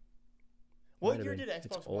 2011. What Might have year been. did It's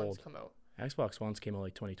Xbox One's old. come out? Xbox One's came out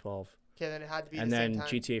like 2012, Okay, then it had to be and the then same time.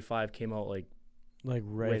 GTA 5 came out like like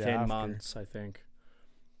right within after. months, I think.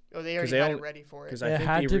 Oh, they 'cause already they had only- it ready for it. Because It I think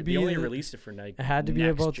had to they be only the- released it for like. It had to be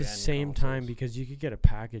about the next-gen same time consoles. because you could get a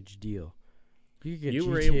package deal. You could get You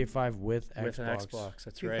were GTA able- 5 with with an Xbox. Xbox.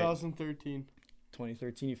 That's right. 2013.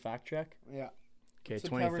 2013. You fact check. Yeah. Okay,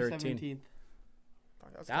 September 2013. 17th.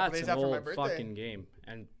 Fuck, that was a couple That's days an after my old birthday. fucking game.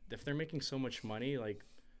 And if they're making so much money, like,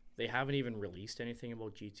 they haven't even released anything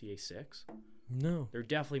about GTA 6. No. They're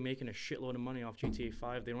definitely making a shitload of money off GTA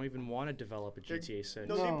 5. They don't even want to develop a They're- GTA 6.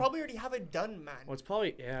 No, they No. probably already have it done, man. Well, it's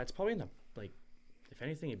probably in the like, if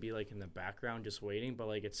anything, it'd be like in the background, just waiting. But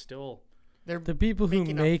like, it's still. They're The people who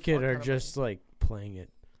making a make it fuck are ton of just like playing it.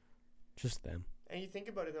 Just them. and you think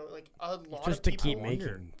about it though, like a lot Just of to people. keep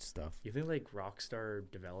wonder. making stuff. You think like Rockstar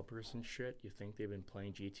developers and shit? You think they've been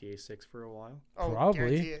playing GTA 6 for a while? Oh, Probably.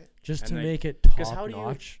 guarantee it. Just And to like- make it Because top how do you?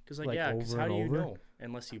 notch. Because like yeah, because over how and do you over. know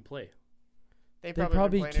unless you play? They They probably,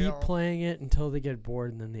 probably been keep it all. playing it until they get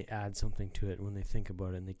bored, and then they add something to it when they think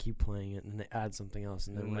about it, and they keep playing it, and then they add something else,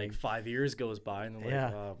 and And then then like 5 years goes by, and they're Yeah.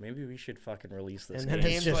 like, oh, maybe we should fucking release this And game. then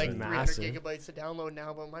The it's game's just like massive. 300 gigabytes to download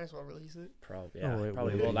now, but might as well release it. Probably, Oh, yeah, it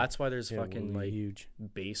probably will will. be. That's why there's it will fucking be like huge.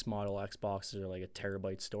 base model Xboxes are like a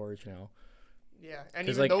terabyte storage now. Yeah, and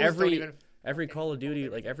 'Cause, even like, those every- don't even. Every Okay, Call of Duty,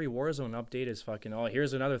 everything. like every Warzone update is fucking. Oh,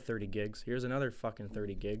 here's another 30 gigs. Here's another fucking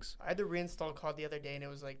 30 gigs. I had to reinstall COD the other day, and it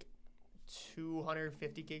was like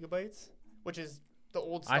 250 gigabytes, which is the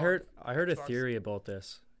old. I heard a Xbox. theory about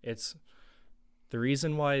this. It's the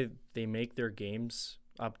reason why they make their games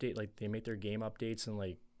update, like they make their game updates and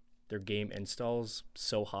like their game installs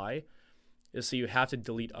so high, is so you have to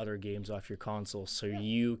delete other games off your console so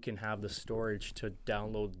you can have the storage to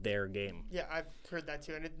download their game. Yeah, I've heard that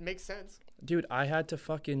too, and it makes sense. Dude, I had to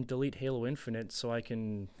fucking delete Halo Infinite so I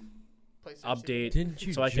can PlayStation. update, Didn't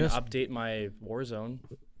you so I can just update my Warzone.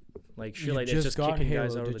 Like shit, you like it's just just got kicking Halo,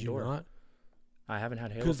 guys out of did the you door. not? I haven't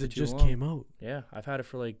had Halo Because for it too just long. came out. Yeah, I've had it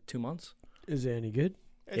for like 2 months. Is it any good?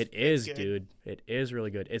 It is, good. dude. It is really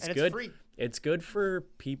good. It's And good. It's free. It's good for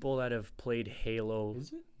people that have played Halo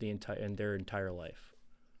Is it? their entire life.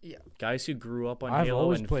 Yeah. Guys who grew up on I've Halo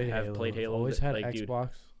always and played have Halo. played Halo. Always had like, dude, Xbox.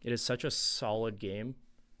 it is such a solid game,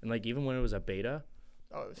 and like even when it was a beta,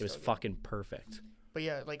 Oh, it was so good. fucking perfect. But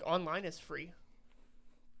yeah, like online is free.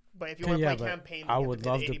 But if you Okay, want to yeah, play but campaign, I you have would pay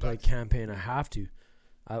love the to 80 play bucks. campaign. I have to.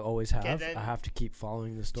 I always have. then- I have to keep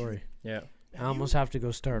following the story. Yeah. I almost have to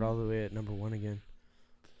go start all the way at number 1 again.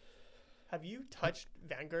 Have you touched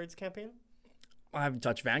Vanguard's campaign? I haven't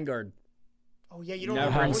touched Vanguard. Oh yeah, you don't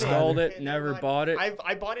Never own installed Okay, it. never Never mind. bought it.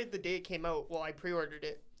 I bought it the day it came out. Well, I pre-ordered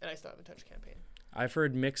it, and I still haven't touched campaign. I've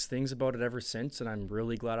heard mixed things about it ever since, and I'm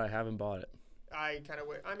really glad I haven't bought it. I kind of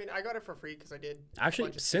wish. I mean, I got it for free because I did. a Actually,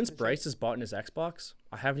 bunch of since skins and Bryce shit. has bought his Xbox,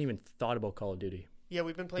 I haven't even thought about Call of Duty. Yeah,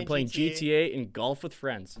 we've been I'm playing, playing GTA and golf with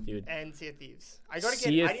friends, dude. and Sea of Thieves. I gotta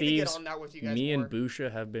Sea of I need to get Thieves, on that with you guys Me more. and Busha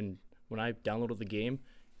have been, when I downloaded the game,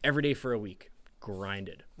 every day for a week,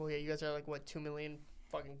 grinded. Well, yeah, you guys are like what 2 million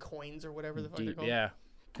fucking coins or whatever the fuck they're Deep, called. yeah,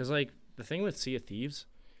 because like the thing with Sea of Thieves,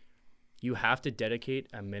 you have to dedicate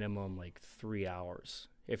a minimum like 3 hours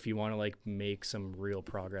if you want to like make some real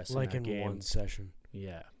progress Like in that in game. one session.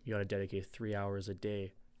 Yeah, you got to dedicate 3 hours a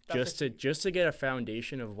day That's just to get a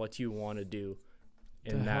foundation of what you want to do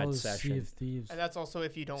in The that hell is Sea session. of Thieves? And that's also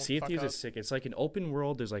if you don't Sea of fuck Thieves up. is sick. It's like an open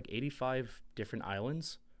world. There's like 85 different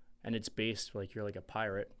islands, and it's based like you're like a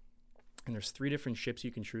pirate. And there's 3 different ships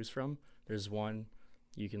you can choose from. There's one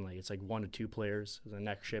you can like it's like 1 to 2 players. The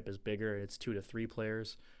next ship is bigger. It's 2 to 3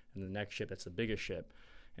 players, and the next ship that's the biggest ship,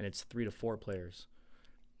 and it's 3 to 4 players.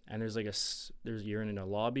 And there's like you're in a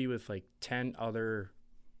lobby with like 10 other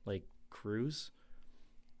like crews,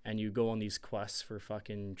 and you go on these quests for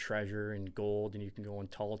fucking treasure and gold, and you can go on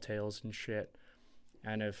tall tales and shit.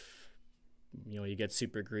 And if you get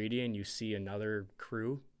super greedy and you see another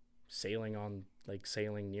crew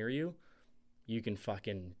sailing near you, you can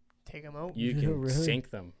fucking Take them out. you Yeah, can really?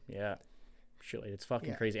 sink them. Yeah, shit, like it's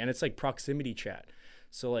fucking crazy. And it's like proximity chat.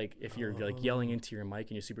 So like if you're like yelling into your mic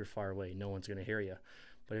and you're super far away, no one's gonna hear you.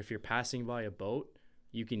 But if you're passing by a boat,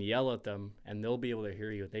 you can yell at them and they'll be able to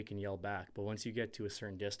hear you. They can yell back. But once you get to a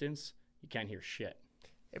certain distance, you can't hear shit.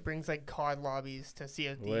 It brings like COD lobbies to Sea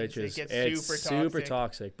of Thieves. Which is it gets it's super toxic.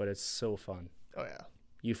 toxic, but it's so fun. Oh yeah.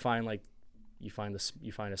 You find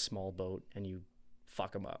a small boat and you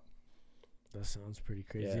fuck them up. That sounds pretty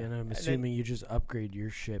crazy. Yeah. And I'm then- assuming you just upgrade your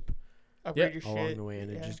ship Upgrade your along shit. the way,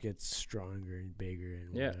 and it yeah. just gets stronger and bigger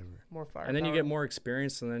and Yeah. whatever. More fire. And then you get more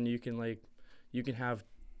experience, and then you can have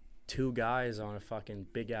 2 guys on a fucking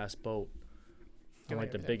big ass boat, on Doing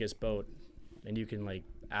like the everything. biggest boat, and you can like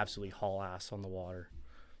absolutely haul ass on the water.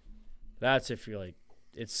 That's if you're like,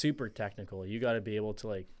 it's super technical. You got to be able to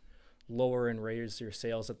like lower and raise your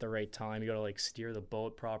sails at the right time. You got to like steer the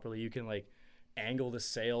boat properly. You can like angle the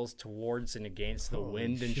sails towards and against the Holy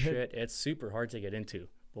wind and shit. shit. It's super hard to get into.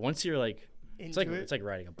 But once you're like, it's like Into it. it's like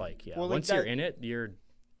riding a bike. Yeah. Well, like Once you're that- in it, you're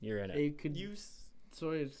in it. You could Use.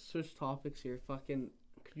 sorry to switch topics here. Fucking,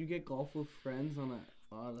 could you get golf with friends on the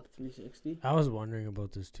 360 I was wondering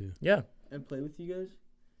about this too. Yeah. and play with you guys?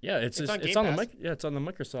 Yeah, it's It's just, on it's Game on Pass. it's on the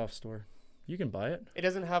Microsoft store. You can buy it. It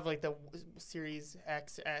doesn't have like the Series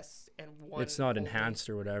X, S, and 1. It's not only. enhanced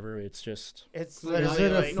or whatever. It's just It's Is literally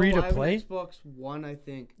it a like. free to I have an play? Xbox One, I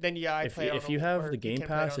think. Then yeah, I if play. if on you a- have or the you Game can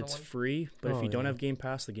play it Pass, on it's one. free. But Oh, if you don't yeah. have Game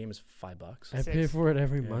Pass, the game is $5. I pay Six. for it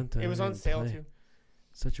every Yeah. month. I It was don't on even sale play. too.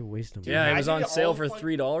 Such a waste of money. Yeah, it I was did on it sale all for fun-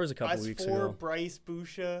 $3 a couple Us weeks 4, ago. Bryce,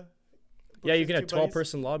 Busha. Yeah, you Busha's can have 2 buddies.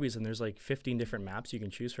 12-person lobbies, and there's like 15 different maps you can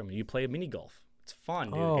choose from. And you play mini golf. It's fun,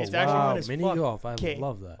 dude. Oh, It's actually wow. fun as Mini fuck. golf. I 'Kay.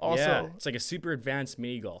 love that. Also, yeah, it's like a super advanced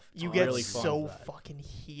mini golf. It's you get really fun. so with that. fucking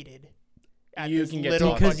heated. At You this can get little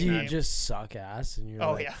toxic. Because fucking you game. just suck ass and you're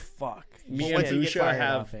Oh, like, yeah. fuck. Me Well, and once you get Busha fired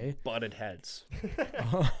have off, eh? butted heads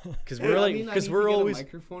I because Hey, we're I like mean, I because need to we're get a always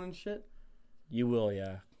microphone and shit. you will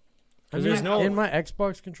yeah. mean, there's no- in my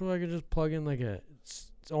Xbox controller, I could just plug in like it's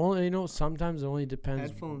only sometimes it only depends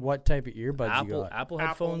Headphones. what type of earbuds you Apple got. Apple Apple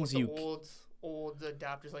headphones with you the old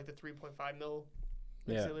adapters like the 3.5 mil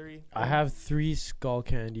Yeah. auxiliary. I have 3 Skull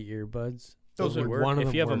Candy earbuds. those would Only work one of if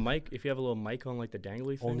them you have a work. mic if you have a little mic on like the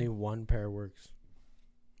dangly thing. Only one pair works.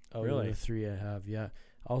 Out Really? of the 3 I have, yeah.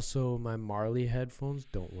 Also, my Marley headphones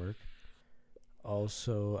don't work.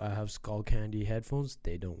 Also, I have Skull Candy headphones.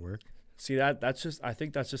 They don't work. See that's just I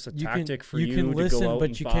think that's just a You tactic for you you can to listen, go out but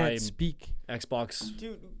and you buy can't speak. Xbox.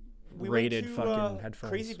 Dude, we Rated went to, fucking headphones.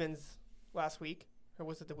 Crazy Bins last week, or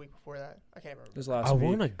was it the week before that? I can't remember. This last I week.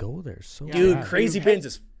 want to go there so Yeah. Dude, bad. Crazy Dude, Bins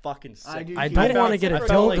is fucking sick. I do I too. don't found- want to get a I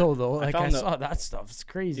found, dildo though. I Like I found the- saw that stuff. It's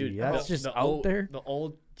crazy. Dude, That's just out there. The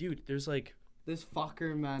old dude, there's like This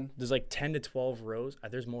fucker, man. 10 to 12 rows.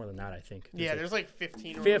 There's more than that, I think. Yeah, there's like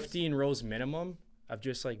 15 rows, 15 rows minimum of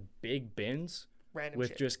just like big bins random with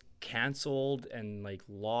shit. just canceled and like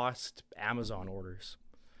lost Amazon orders.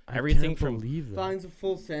 I everything can't from- believe that. Finds a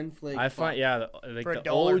full send flake. I find like For the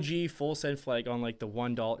 $1. OG full cent flag on like the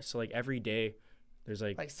 $1. So like every day there's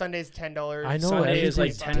like Sunday's $10. I know Sunday is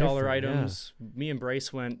like everything's $10 different, yeah. items. Me and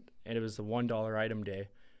Bryce went and it was the $1 item day.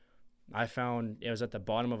 I found it was at the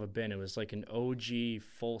bottom of a bin. It was like an OG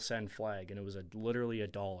full send flag and it was literally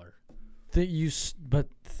 $1. But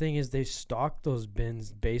the thing is, they stock those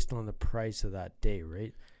bins based on the price of that day,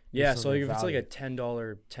 right? Yeah, Based so on the if it's like a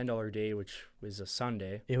value. $10 day, which was a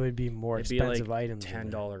Sunday, It would be more it'd be like expensive items. in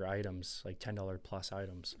there. $10 items, like $10 plus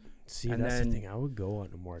items. See, and that's then the thing. I would go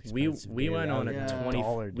on a more We expensive. we day went on rather a than Yeah. 20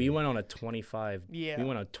 $1 we day. went on a 25 Yeah. we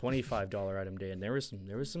went on a $25 item day and there was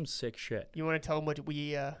some sick shit. You want to tell them what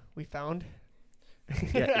we found?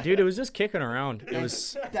 Yeah, dude, it was just kicking around. It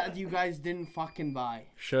was that you guys didn't fucking buy.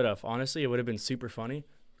 should have. Honestly, it would have been super funny.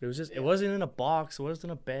 But it was just it wasn't in a box, it wasn't in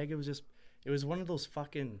a bag, it was one of those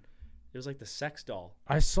fucking it was like the sex doll.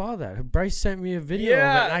 I saw that. Bryce sent me a video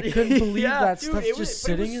Yeah. of it, and I couldn't believe Yeah. that Dude, stuff's it was- just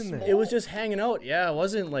but it was sitting in there. small. It was just hanging out. Yeah, it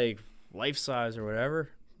wasn't like life size or whatever.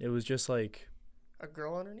 It was just like A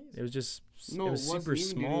girl underneath? it was just No, it was wasn't super even,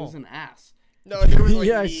 dude. It small. was an ass. No, there was like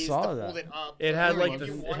Yeah, I knees saw to that. hold it up. It so had if like you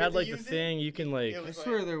the wanted it had to like the use it, thing you can like. it I was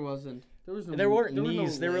swear there wasn't. There was no. There weren't there were no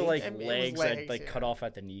knees. There were like It was legs legs, that like cut yeah. off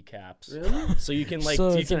at the kneecaps. Really? So you can like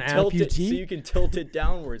So you it's can an tilt it. So amputee? you can tilt it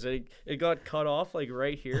downwards. It got cut off like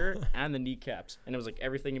right here and the kneecaps, and it was like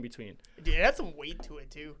everything in between. Dude, it had some weight to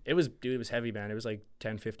it too. It was heavy, man. It was like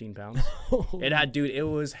 10, 15 pounds. It had it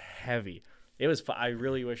was heavy. It was. I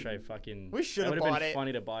really wish I fucking. We should It have would have bought been it.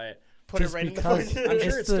 funny to buy it. Put Just it right in the because fucking. I'm sure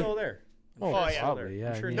It's it's the- still there. Oh, Oh, yeah. probably,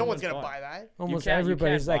 yeah. I'm sure I mean, No one's one's gonna bought. buy that. almost you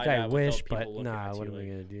everybody's can't like, buy I that without wish, people but looking nah, at what you, am I like-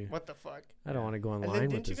 gonna do? What the fuck? I don't want to go And online then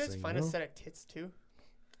with didn't you this guys thing. find you a know? set of tits too?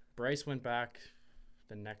 Bryce went back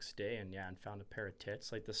the next day and found a pair of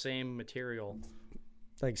tits, like the same material.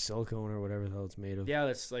 Like silicone or whatever the hell it's made of. Yeah,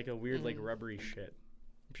 that's like a weird like Mhm. rubbery shit.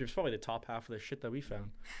 Which is probably the top half of the shit that we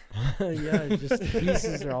found. Yeah, just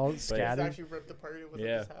pieces are all It's scattered. actually ripped apart. It was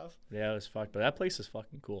Yeah. like this half. Yeah, it was fucked. But that place is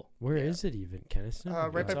fucking cool. Where is Yeah. it even? Keniston?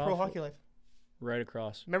 Right by It's Pro off- Hockey Life. Right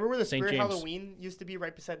across. Remember where the St. Spirit James. Halloween used to be,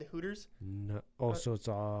 right beside the Hooters? No. Oh, so it's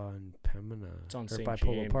on Pembina. It's on or St. by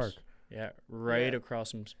James. Polo Park. Yeah, right Yeah.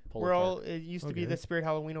 across from Polo Where Park. all it used to be Okay. the Spirit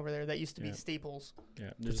Halloween over there. That used to be Yeah. Staples.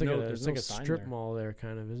 Yeah, There's like a, there's it's no like a sign strip there. mall there,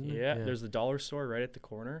 kind of, isn't it? Yeah, there's the dollar store right at the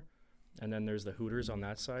corner, and then there's the Hooters on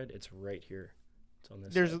that side. It's right here. It's on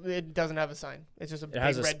this. side. It doesn't have a sign. It's just a It big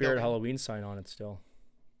has a red Spirit building. Halloween sign on it still.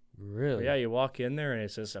 Really? But yeah, you walk in there and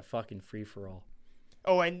it's just a fucking free for all.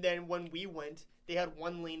 Oh, and then when we went, they had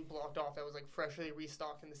one lane blocked off that was like freshly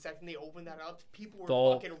restocked. And the second they opened that up, people were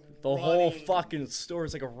fucking The whole running. fucking store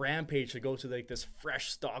is like a rampage to go to like this fresh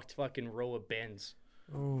stocked fucking row of bins.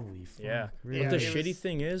 Holy fuck. Yeah. Really? Yeah, But the it shitty was-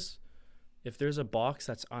 thing is, if there's a box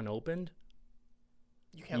that's unopened,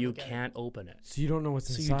 You you look at it. can't open it. So you don't know what's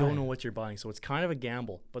So inside. you don't know what you're buying. So it's kind of a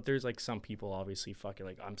gamble. But there's like some people obviously fucking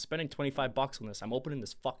like, I'm spending $25 on this. I'm opening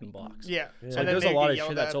this fucking box. Yeah. Yeah. So And then there's a they lot get of yelled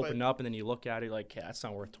shit that's at, but- opened up, and then you look at it like, yeah, that's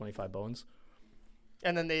not worth 25 bones.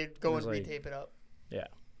 And then they go and It was like- retape it up.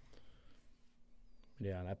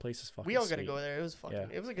 Yeah, that place is fucking. We all gotta sweet. go there. It was fucking. Yeah.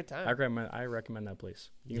 It was a good time. I recommend that place.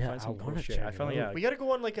 You Yeah, can find I some cool wanna shit. check I it found out. We gotta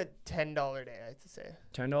go on like a $10 day. I have to say.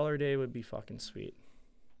 $10 a day would be fucking sweet.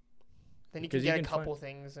 Then you can Because you get a can find- couple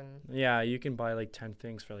things and. Yeah, you can buy like 10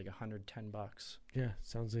 things for like $110. Yeah,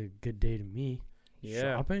 sounds like a good day to me.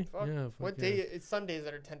 Yeah. Shopping? Fuck. Yeah. Fuck What yeah. day? It's Sundays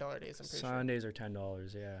that are $10 days. I'm pretty sure. Sundays are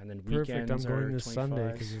 $10, yeah, and then Perfect. weekends I'm are going this Sunday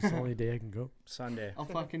 25. because it's the only day I can go. Sunday. I'll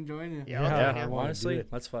fucking join you. Yeah, Yeah, I'll I join you. wanna do Honestly, it.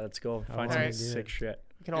 let's go I find wanna some do sick it. shit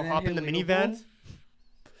We can all And then hop in hit the Leopold's? minivan.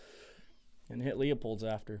 and hit Leopold's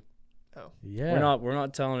after. Yeah. We're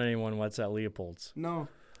not telling anyone what's at Leopold's. No.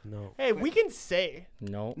 No. Hey, we can say.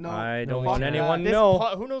 No, No. I No, don't we want can't. anyone to This know.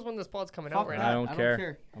 who knows when this pod's coming out Fuck right that. I now? don't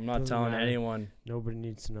care. I'm not Doesn't telling matter. anyone. Nobody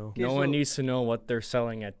needs to know. Okay, No so- one needs to know what they're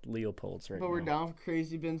selling at Leopold's right But now. we're down for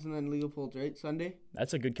Crazy Bins and then Leopold's, right? Sunday?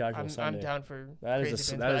 That's a good casual I'm Sunday. down for That crazy is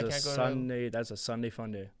a bins, that but I is a can't go Sunday. That's a Sunday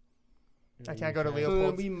fun day. I can't go to So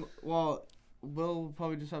Leopold's. it'll be, well, Will will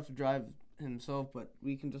probably just have to drive himself, but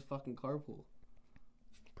we can just fucking carpool.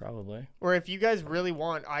 Probably. Or if you guys really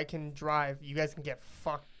want, I can drive. You guys can get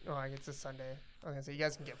fucked. Oh, I guess it's a Sunday. I was gonna say you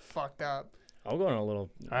guys can get fucked up. I'll go on a little.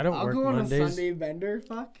 I don't I'll work go on Mondays. a Sunday bender,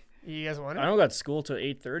 fuck. You guys want I it? don't got school till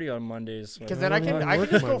 8:30 on Mondays. So Because I then I don't can really I can work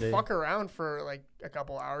just Monday. go fuck around for like a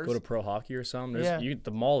couple hours. go to pro hockey or something. Yeah.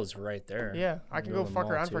 The mall is right there. Yeah, I can go to the fuck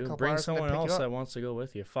mall, around for a too. couple Bring hours. and then someone pick else you that up. wants to go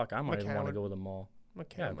with you. Fuck, I might even McKenna want to would- go to the mall.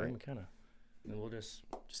 McKenna Yeah, bring might. McKenna. And we'll just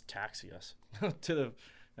taxi us to the. and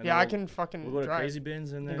Yeah, then I we'll- can fucking We'll go to drive. Crazy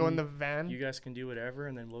Bins and And then go in the van. you guys can do whatever,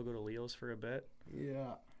 and then we'll go to Leo's for a bit.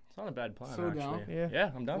 Yeah. It's not a bad plan, So actually. down.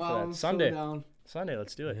 Yeah. I'm down Wow, for I'm that. so Sunday, down. Sunday,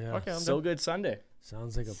 let's do it. Yeah. Okay, I'm So done. good Sunday.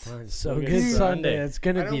 Sounds like a plan. So good good Sunday. Sunday. It's I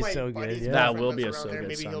gonna know be my so good. buddy's Yeah. That girlfriend will be lives a around so there. good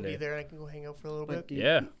Maybe he'll Sunday. be there and I can go hang out for a little But bit. dude,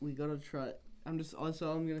 Yeah. we gotta try. I'm just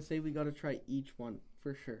also I'm gonna say we gotta try each one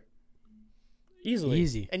for sure. Easily.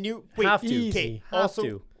 Easy. And you wait. Have to. Easy. Okay. Have Also,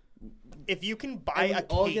 to. if you can buy And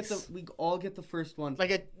a case, we all get the first one.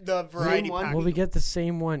 like the variety one. pack. Well, we get the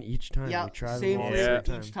same one each time. yeah, We try same them all flavor the flavor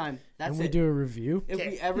same each time. time. That's And we it. do a review. If Okay.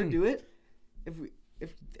 we ever do it,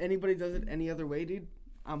 if anybody does it any other way, dude,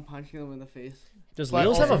 I'm punching them in the face. Does But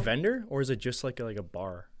Leo's have a also- vendor, or is it just like a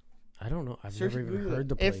bar? I don't know. I've Search never even Google it. heard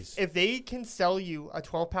the place. If they can sell you a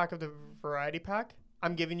 12-pack of the variety pack,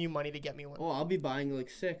 I'm giving you money to get me one. Oh, I'll be buying like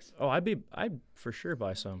 6. Oh, I'd for sure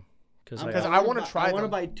buy some. Because Because I wanna try I want to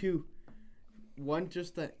them. buy 2. One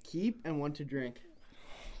just to keep and one to drink.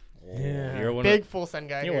 Yeah. You're one Big full send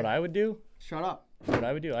guy. you know here. what I would do? Shut up. What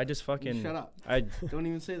I would do? I just You fucking. shut up. I'd Don't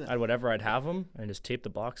even say that. I'd whatever. I'd have them and just tape the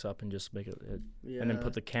box up and just make it, Yeah, and then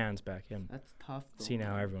put the cans back in. That's tough. Though. See,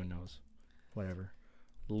 now everyone knows. Whatever.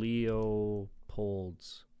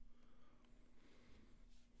 Leopold's.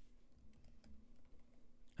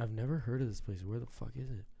 I've never heard of this place. Where the fuck is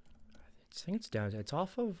it? think it's down. It's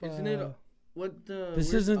off of. Isn't it? What the?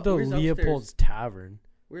 This where's- isn't the where's Leopold's upstairs? Tavern.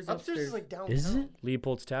 Where's Upstairs upstairs? is like downtown. Is it?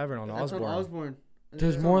 Leopold's Tavern on That's Osborne. on Osborne.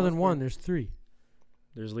 There's It's more on than one. Osborne. There's 3.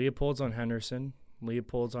 There's Leopold's on Henderson,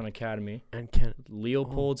 Leopold's on Academy, And Ken.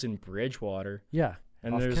 Leopold's in Bridgewater, Yeah.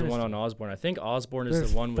 and Off there's the one on Kenniston. Osborne. I think Osborne is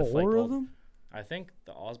There's the one with like 4 all, of them. I think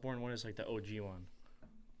the Osborne one is like the OG one.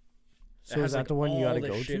 So It is has, that like, the one you all gotta the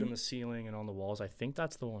go shit to? on the ceiling and on the walls. I think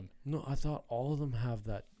that's the one. No, I thought all of them have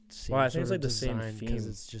that same Well, I think sort it's of like the same design theme. because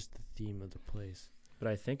it's just the theme of the place. But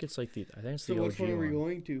I think it's like I think it's So the which OG one are we one.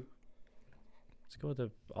 going to? Let's go with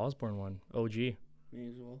the Osborne one. OG. May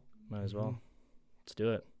as well. Might as well. Let's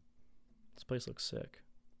do it. This place looks sick.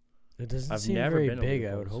 It doesn't I've seem never very been to big. I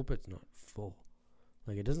would Leopold's. hope it's not full.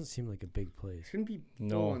 Like it doesn't seem like a big place. Shouldn't be full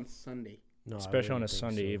No. on Sunday. No, I Especially on wouldn't a think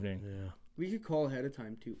Sunday so. evening. Yeah. We could call ahead of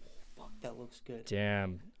time too. Oh, fuck, that looks good.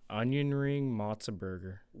 Damn. Onion ring matzo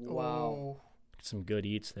burger. Wow. Some good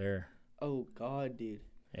eats there. Oh god, dude.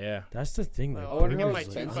 Yeah. That's the thing. Well, That I wanna get burger my is,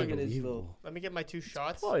 like, two fucking- unbelievable. Let me get my 2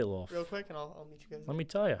 shots Probably a little. real quick, and I'll meet you guys. Let me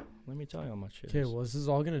tell you. Let me tell you how much it Okay, is. well, this is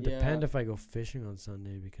all gonna Yeah. depend if I go fishing on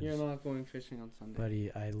Sunday because, You're not going fishing on Sunday.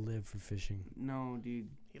 buddy, I live for fishing. No, dude.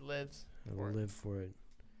 He lives. I For it. live for it.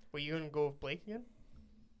 Were you gonna go with Blake again?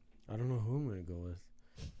 I don't know who I'm gonna go with.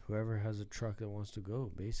 Whoever has a truck that wants to go,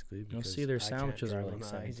 basically. You'll because see their I can't sandwiches are drive like on the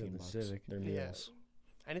ice in 17 the bucks. Civic. Their Yeah. meals.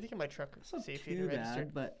 I need to get my truck That's not safety too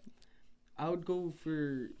registered. bad, but I would go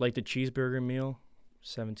for Like the cheeseburger meal,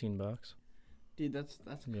 17 bucks. dude. That's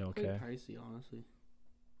Yeah, quite okay. pricey, honestly.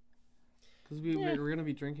 Because we're gonna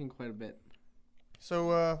be drinking quite a bit. So,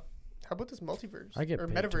 how about this multiverse? I get or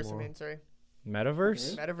paid metaverse. tomorrow. I mean, sorry,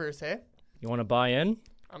 Metaverse? metaverse. Hey, You want to buy in?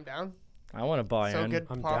 I'm down. I want to buy So in. good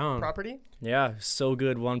I'm down. property Yeah, so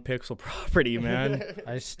good 1 pixel property, man.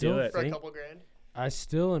 I still it. for a think couple grand. I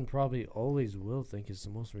still and probably always will think it's the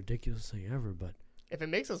most ridiculous thing ever. But If it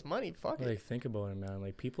makes us money, fuck Like, it. think about it, man.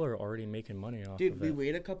 Like, people are already making money off Dude, of we it.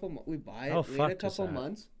 wait a couple. We buy it. Oh, wait fuck a does couple that.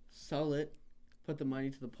 months, sell it, put the money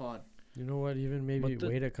to the pod. you know what? Even maybe the-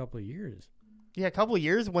 wait a couple of years. Yeah, a couple of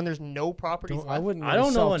years when there's no properties Don't, I left. wouldn't. I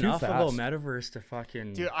don't sell know too enough about fast. Metaverse to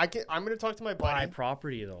fucking Dude, I'm gonna talk to my buy buddy.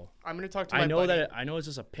 property, though. I'm gonna talk to I my know buddy. that I know it's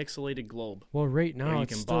just a pixelated globe. Well, right now Or you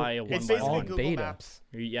it's can still, buy a It's one by basically all one. Google beta. Maps.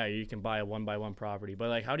 Yeah, you can buy a 1 property, but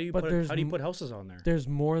like, how do you But put there's how do you m- put houses on there? There's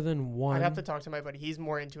more than one. I'd have to talk to my buddy. He's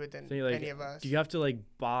more into it than So you, like, any of us. Do you have to like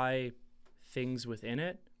buy things within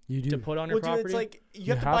it You do. to put on your well, dude, property? it's like you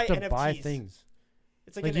you have to buy NFTs. buy things.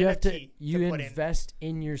 It's like, Like an you NFT have to. You put in. invest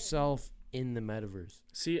in yourself in the metaverse.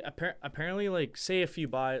 See, apparently, like, say if you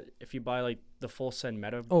buy like the full send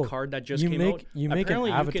meta Oh, card that just you came make out, you make an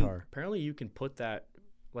apparently avatar. apparently you can put that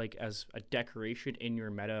like as a decoration in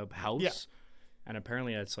your meta house. Yeah. And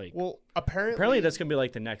apparently that's like Well, apparently, apparently that's gonna be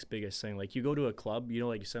like the next biggest thing. Like you go to a club, you know,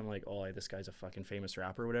 like you said, like, oh, yeah, this guy's a fucking famous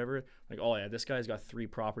rapper or whatever. Like, oh yeah, this guy's got 3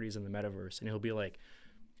 properties in the metaverse, and he'll be like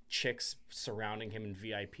chicks surrounding him in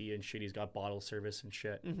VIP and shit. He's got bottle service and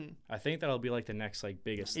shit. Mhm. I think that'll be like the next like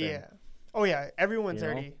biggest thing. Yeah. Oh yeah, everyone's You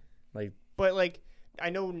know? already. Like, But like, I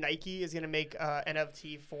know Nike is gonna make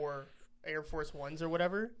NFT for Air Force Ones or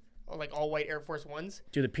whatever, or like all white Air Force Ones.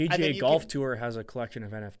 dude, the And then PGA you Golf can- Tour has a collection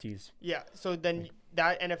of NFTs. Yeah. So then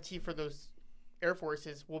that NFT for those Air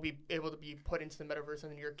Forces will be able to be put into the metaverse,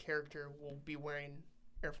 and then your character will be wearing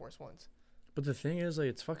Air Force Ones. But the thing is, like,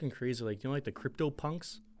 it's fucking crazy. Like, you know, like the crypto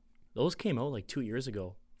punks, those came out like 2 years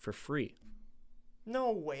ago for free.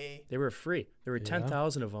 No way. They were free. There were Yeah.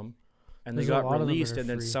 10,000 of them, and There's they a got lot of them that released. are And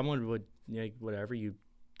then free. someone would, like, whatever, you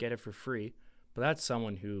get it for free. But that's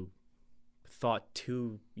someone who thought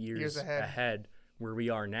 2 years ahead. ahead where we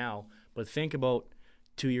are now. But think about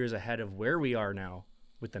 2 years ahead of where we are now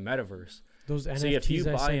with the metaverse. Those NFTs See, if you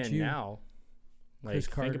I buy sent in you, now, like, Chris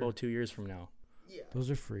think Carter. about 2 years from now. Yeah.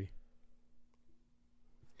 those are free.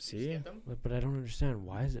 See? But I don't understand,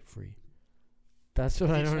 why is it free? That's what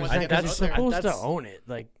I Each don't one understand. 'cause that's- you're supposed to that's- own it,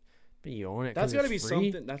 like, but you own it. That's 'cause gotta be it's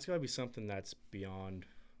free? something. That's gotta be something that's beyond,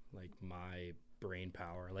 like, my brain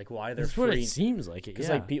power. Like, why they're That's what free? it seems like. It Because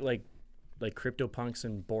yeah. like CryptoPunks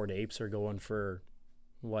and Bored Apes are going for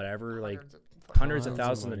whatever, like Hundreds of fucking- hundreds of Tons of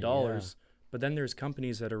thousands of money, dollars. But then there's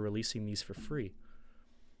companies that are releasing these for free.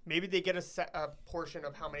 Maybe they get a portion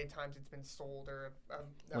of how many times it's been sold, or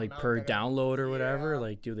the Like amount per that it- download or whatever. Yeah.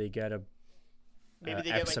 Like, do they get a Maybe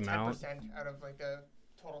they X get like amount? 10% out of like the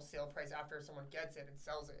total sale price after someone gets it and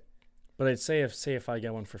sells it. But I'd say if I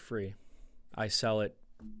get one for free, I sell it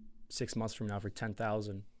 6 months from now for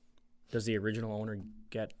 10,000. Does the original owner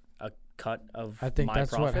get a cut of I think my that's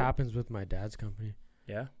profit? what happens with my dad's company.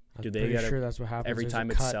 Yeah. I'm Do they pretty get a- sure that's what happens. Every There's a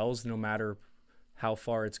time it cut. sells, no matter how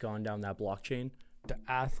far it's gone down that blockchain, the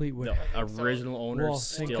athlete would. the I think so. original owner Well,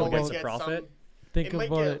 still think gets about- a profit. think it might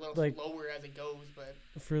about get a it little like lower as it goes, but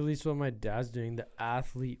for at least what my dad's doing, the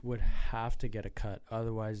athlete would have to get a cut.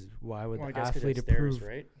 Otherwise, why would Well, I the guess 'cause athlete it's theirs, approve?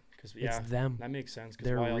 right? Because It's them. that makes sense. Because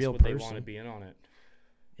They're why a else real would they want to person. be in on it?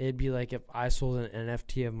 It'd be like if I sold an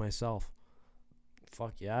NFT of myself.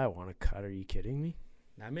 Fuck yeah, I want a cut. Are you kidding me?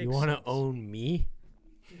 That makes You want to sense. own me?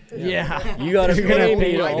 Yeah. You gotta You're pay gonna me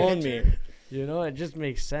pay to my own me. picture? You know, it just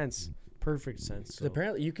makes sense. Perfect sense. So.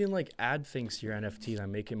 Apparently, you can like add things to your NFT that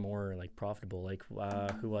make it more like profitable. Like,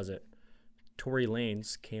 who was it? Tory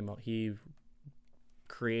Lanez came out. He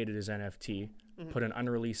created his NFT, put an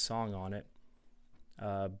unreleased song on it.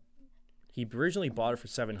 He originally bought it for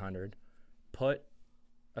 $700, put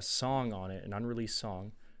a song on it, an unreleased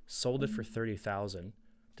song, sold it for $30,000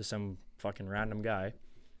 to some fucking random guy,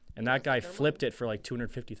 and that guy flipped it for like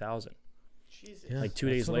 $250,000. Jesus. Yeah, like 2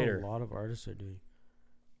 that's days what later. a lot of artists are doing.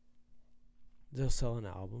 They'll sell an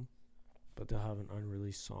album, but they'll have an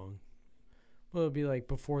unreleased song. Well, it'll be like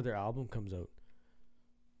before their album comes out.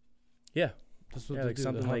 Yeah, That's what Yeah, they like do.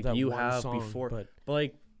 They'll something have like that you one have song, before. But but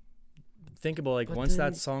like, think about like But once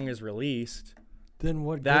then- that song is released, then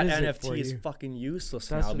what? that good is it NFT for is you? fucking useless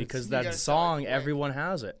That's now what because it's- You that gotta sell it song quick. everyone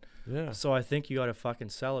has it. Yeah. So I think you gotta fucking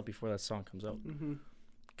sell it before that song comes out. Mm-hmm.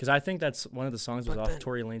 Because I think that's one of the songs was But off then-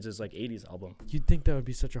 Tory Lanez's like '80s album. You'd think that would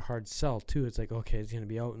be such a hard sell too. It's like, okay, it's gonna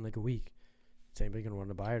be out in like a week. Is anybody gonna want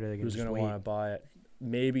to buy it? Or are they Who's just gonna wait? want to buy it?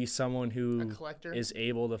 Maybe someone A who collector. is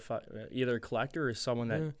able to either a collector or someone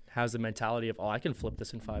that Yeah. has the mentality of, oh, I can flip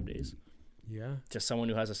this in 5 days. Yeah. Just someone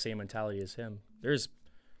who has the same mentality as him. There's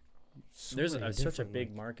So there's many such a different big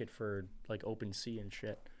ones. market for like OpenSea and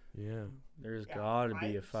shit. Yeah. There's Yeah, gotta be I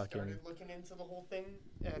a fucking started looking into the whole thing,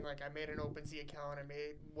 and like I made an OpenSea account. I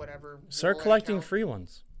made whatever. start wallet collecting account. free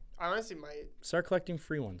ones. I honestly might, Start collecting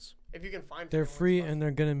free ones. if you can find. They're ones, free but and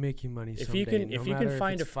they're gonna make you money. If someday, you can- no if you can matter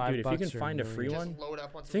find it's a- $5 dude, if you can or find a million. free just one, load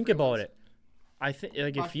up on some think free about ones. it. I think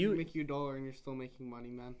like if Fuck, you make you $1 and you're still making money,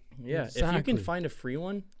 man. yeah, if you Exactly. can find a free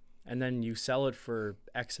one and then you sell it for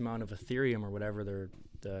X amount of Ethereum or whatever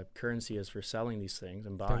the currency is for selling these things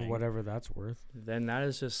and Then buying, whatever that's worth. then that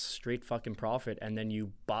is just straight fucking profit. And then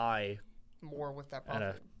you buy More with that at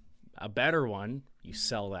profit. a better one, you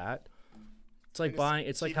sell that. It's like And it's buying.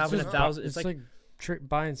 It's like cheap having as a fuck. thousand. It's like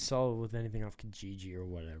buy and sell with anything off Kijiji or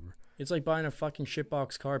whatever. it's like buying a fucking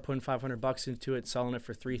shitbox car, putting $500 into it, selling it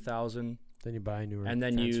for $3,000, Then you buy a newer. and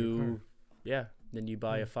then fancier you, car. yeah, then you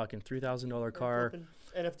buy a fucking $3,000 Or car, flipping,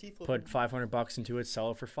 NFT flipping. put $500 into it,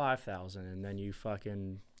 sell it for $5,000, and then you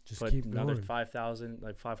fucking just put keep another going. 5,000,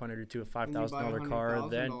 like 500 into a And you buy a $5,000 car,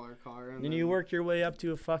 then car, and then you work your way up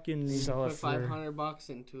to a fucking. Sell it put for $500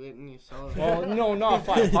 into it and you sell it. Well, no, not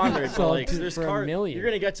 500. But Sell it like, to- there's for car. $1 million. You're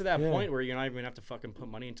gonna get to that Yeah. point where you're not even have to fucking put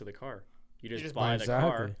money into the car. You just, just buy buy the exactly.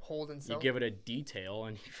 car. Hold and You sell. give it a detail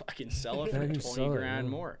and you fucking sell it for Then you 20 sell it, grand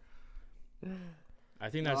yeah. more. I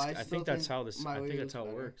think No, that's. I I still think that's think how this. my I way think was that's how it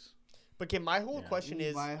better. works. But okay, my whole Yeah. question You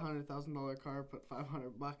is buy a $100,000 car, put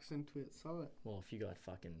 $500 into it, sell it. Well, if you got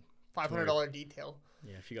fucking $500 detail.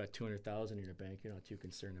 yeah, if you got 200,000 in your bank, you're not too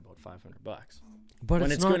concerned about $500. But When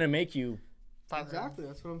it's it's not. gonna make you, 500. Exactly,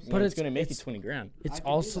 that's what I'm saying. but it's it's- gonna make you it's- 20 grand. It's I can do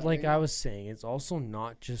also that, like yeah. I was saying. It's also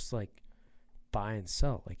not just like buy and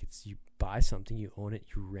sell. Like it's you buy something, you own it,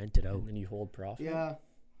 you rent it out. And then you hold profit. Yeah.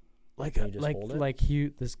 Like And you just like hold it? like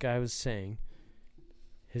this guy was saying,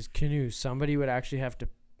 his canoe. Somebody would actually have to,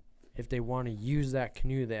 if they want to use that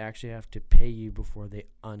canoe, they actually have to pay you before they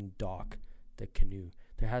undock the canoe.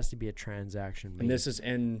 There has to be a transaction made. And this is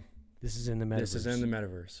in the metaverse. this is in the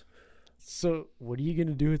metaverse. So what are you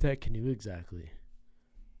gonna do with that canoe exactly?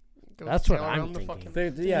 Go That's what sail I'm around the thinking. fucking- Yeah,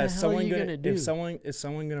 the hell is are someone you gonna, gonna do? if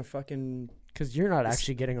someone gonna fucking Because you're not It's-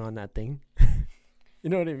 actually getting on that thing. You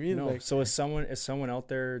know what I mean? no. Like, So is someone out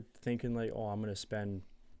there thinking like, oh, I'm gonna spend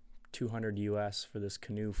 $200 US for this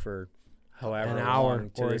canoe for however An hour long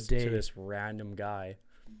to or a this day. to this random guy,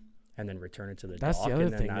 and then return it to the that's dock, the other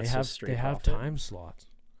and then thing. They that's have just straight they have profit? time slots,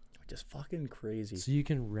 Just fucking crazy. so you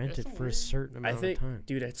can rent There's it some for a weird- certain I amount think, of time.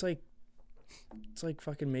 dude, it's like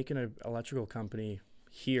fucking making an electrical company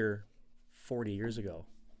here 40 years ago,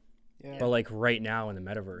 Yeah. but like right now in the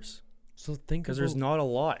metaverse, So think because about there's not a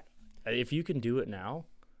lot. If you can do it now,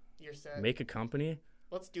 You're set. make a company,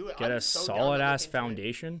 Let's do it. get I'm a so down to solid look ass into it.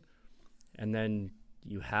 foundation, and then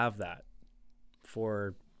you have that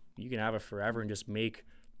you can have it forever and just make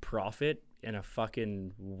profit in a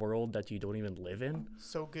fucking world that you don't even live in.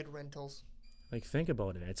 So good rentals. Like, think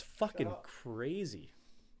about it. It's fucking up. crazy.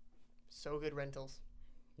 So good rentals.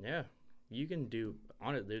 Yeah, you can do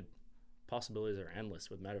on it. The possibilities are endless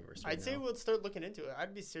with metaverse. Right I'd say now. we'll start looking into it.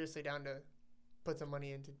 I'd be seriously down to put some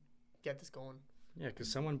money in to get this going. Yeah,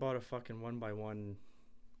 because someone bought a fucking 1x1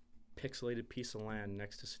 pixelated piece of land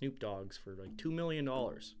next to Snoop Dogg's for like $2 million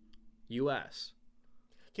US.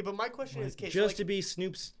 Okay, but my question is, Just to be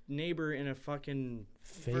Snoop's neighbor in a fucking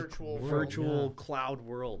Fake virtual world, virtual yeah. cloud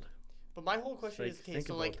world. But my whole question Like, is, okay, think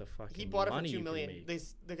so about like the fucking he bought it for money $2 you can million. make.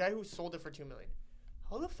 The guy who sold it for $2 million.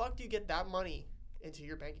 How the fuck do you get that money into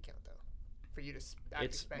your bank account though, for you to actually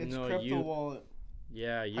It's- spend? It's No, crypto wallet.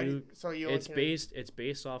 Yeah, How do you. so you It's only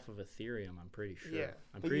based off of Ethereum. I'm pretty sure. Yeah.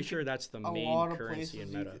 I'm But pretty you sure that's the A main lot of currency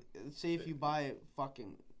places, in Meta. say if you buy it,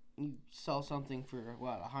 fucking, you sell something for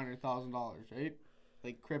what, $100,000, right?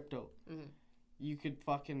 Like crypto. Mhm. You could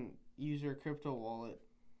fucking use your crypto wallet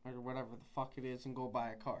or whatever the fuck it is and go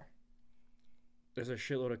buy a car. There's a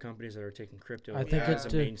shitload of companies that are taking crypto I think as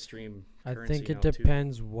it a de- mainstream I currency think it now, too.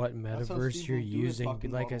 depends what That's how metaverse Steve you're will do it, using.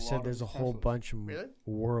 fucking Like bought I a said, lot there's a of whole Teslas. bunch of Really?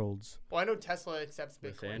 worlds. Well, I know Tesla accepts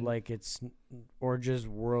Bitcoin. Within. Like it's or just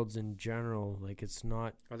worlds in general. Like it's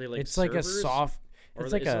not. Are they like it's like a servers? soft. Or It's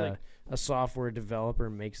is like it a software developer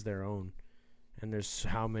makes their own, and there's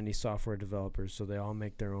how many software developers, so they all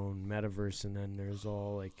make their own metaverse, and then there's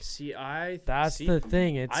all like. See, That's see, the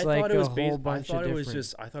thing. It's I like thought it a was whole bunch I thought of it different. was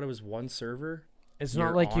just. I thought it was one server. It's you're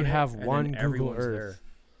not like you on it, have and then one Google everyone's Earth,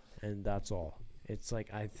 and that's all. It's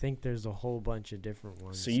like I think there's a whole bunch of different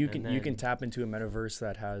ones. So you and can then- tap into a metaverse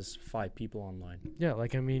that has 5 people online Yeah,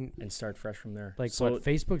 like I mean, and start fresh from there. like so what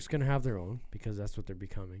Facebook's gonna have their own because that's what they're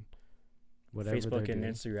becoming. Whatever Facebook they're and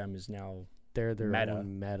doing, Instagram is now. they're their Meta.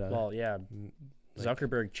 own Meta. Well, yeah, like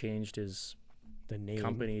Zuckerberg changed his the name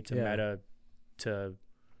company to yeah. Meta to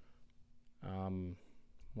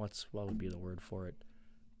what would be the word for it?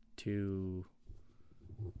 To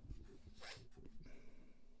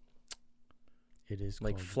It is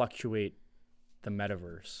like called- fluctuate the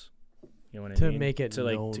metaverse. You know what I To mean? make it to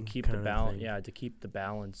like to known keep the kinda balance. thing. Yeah, to keep the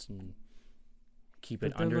balance and keep But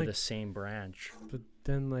it then, under like- the same branch. But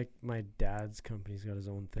then, like my dad's company's got his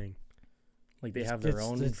own thing. Like they It's- have their it's-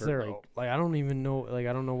 own it's for their like I don't even know. Like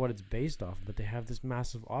I don't know what it's based off, but they have this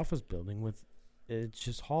massive office building with. It's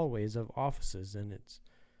just hallways of offices, and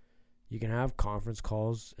you can have conference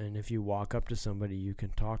calls, and if you walk up to somebody, you can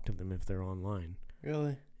talk to them if they're online.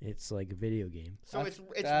 Really? It's like a video game. So That's-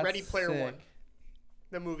 it's that's Ready Player sick. One,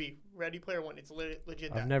 the movie Ready Player One. It's legit.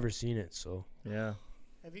 I've That. never seen it, so yeah.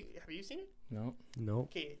 Have you seen it? No. nope.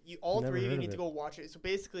 Okay, you all Never three of heard you of need to it. go watch it. So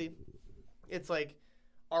basically, it's like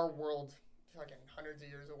our world, fucking hundreds of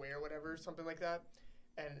years away or whatever, something like that.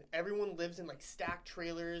 And everyone lives in like stacked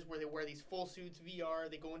trailers where they wear these full suits, VR.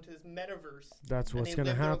 They go into this metaverse. That's and what's they gonna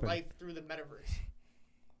live happen. their life through the metaverse.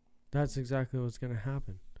 That's exactly what's gonna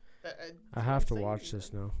happen. That, I have to watch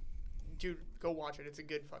this now. Dude, go watch it. It's a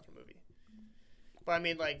good fucking movie. But I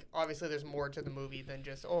mean, like, obviously, there's more to the movie than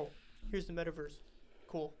just here's the metaverse.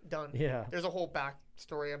 Cool, done. Yeah. There's a whole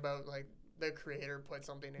backstory about like the creator put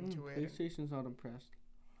something into it. and- PlayStation's not impressed.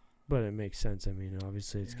 But it makes sense. I mean,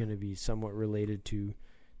 obviously, it's going to be somewhat related to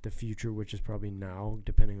the future, which is probably now,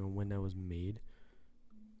 depending on when that was made.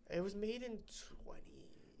 It was made in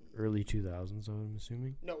Early 2000s, I'm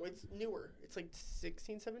assuming. No, it's newer. It's like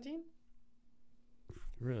 16, 17?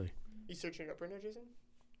 Really? You searching it up right now, Jason?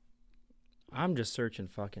 I'm just searching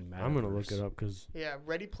fucking metaverse. I'm going to look it up because Yeah,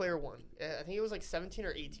 Ready Player One. I think it was like 17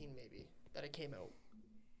 or 18 maybe that it came out.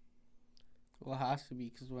 Well, it has to be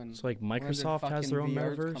because when So like when did Microsoft has their own fucking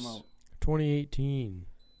VRs metaverse. come out? 2018.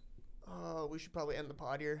 Oh, we should probably end the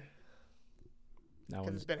pod here That because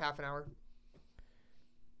it's one's been half an hour.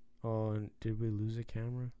 Oh, and did we lose a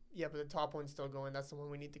camera? Yeah, but the top one's still going. That's the one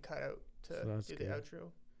we need to cut out to So that's do the good.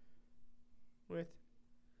 outro with.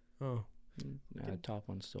 Oh, the top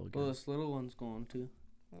one's still Well, good. this little one's going too.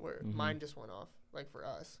 Where Mhm. mine just went off, like for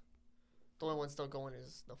us. The only one still going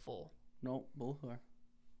is the full. Nope, both are.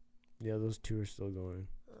 yeah, those two are still going.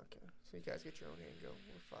 Okay, so you guys get your own angle.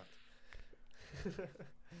 We're fucked.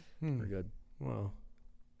 We're good. Well,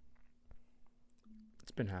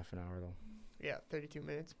 It's been half an hour though. Yeah, 32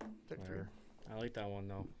 minutes, 33. Whatever. I like that one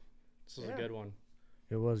though. This was Yeah. a good one.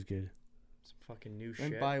 it was good. Some fucking new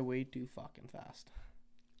Went shit. by way too fucking fast.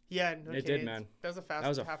 Yeah, no It did, kidding. man. That was a fast That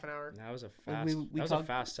was a half an hour. That was a Like, fast. we that was talked- a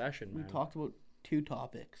fast session, man. We talked about 2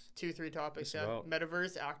 topics. 2-3 topics. Just Yeah, about.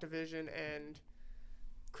 Metaverse, Activision, and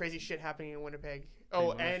crazy shit happening in Winnipeg. Pretty Oh,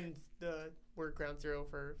 much. and we're ground zero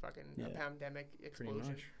for fucking a Yeah. pandemic Pretty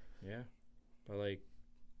explosion. much. Yeah. But like,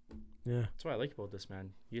 Yeah. that's what I like about this,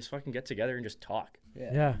 man. You just fucking get together and just talk.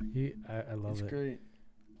 Yeah, I love It's it. great.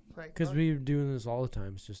 Like, Because we're doing this all the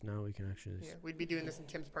time. It's just now we can actually. yeah, we'd be doing this in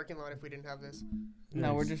Tim's parking lot if we didn't have this.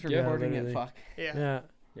 No, we're Nice. just Yeah, recording it. literally. Fuck. Yeah. Yeah,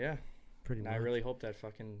 Yeah. pretty And much. I really hope that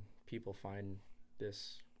fucking people find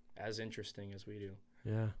this as interesting as we do.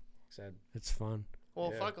 Yeah, 'Cause it's fun.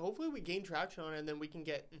 Well, Yeah. fuck. Hopefully, we gain traction on it, and then we can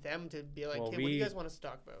get them to be like, Well, "Hey, what do you guys want us to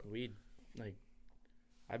talk about?"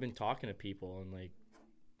 I've been talking to people and like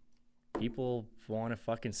people want to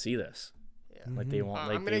fucking see this. Yeah. Like they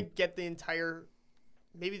want I'm gonna get the entire,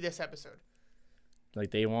 maybe this episode.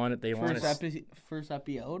 they want it. They want First, it. first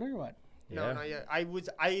episode or what? No, not yet. I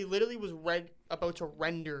literally was about to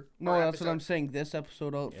render. No, our that's episode. what I'm saying. This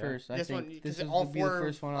episode out Yeah. first. I This think one, this is all the four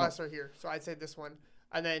first one of out. us are here, so I'd say this one,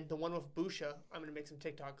 and then the one with Busha, I'm gonna make some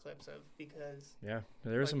TikTok clips of because Yeah,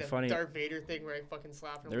 there was some the funny. Darth Vader thing where I fucking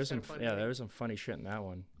slapped him. There was some funny. there was some funny shit in that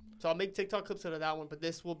one. So I'll make TikTok clips out of that one, but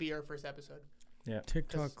this will be our first episode.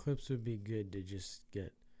 TikTok 'Cause- clips would be good to just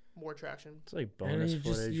get. More traction. It's like And bonus you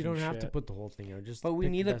footage. you don't and have to shit. put the whole thing out. Just But we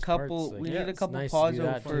pick need the a best parts, couple. like, We yeah, need a it's couple nice to pods do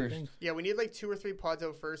out that too. first. Yeah, we need like 2 or 3 pods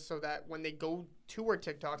out first, so that when they go to our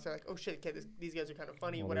TikToks, they're like, "Oh shit, okay, these guys are kind of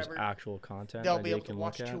funny, Well, there's whatever." actual content. They'll that be they able to can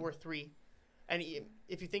watch look 2 at. or 3. And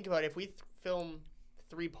if you think about it, if we film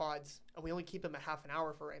 3 pods and we only keep them at half an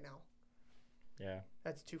hour for right now, Yeah.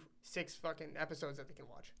 that's 6 fucking episodes that they can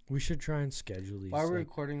watch. We should try and schedule these. Why are we like,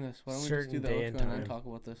 recording this? Why don't we just do certain the day outro and and then time. talk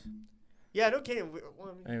about this? Yeah, no kidding.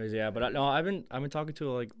 Anyways, yeah, but no, I've been talking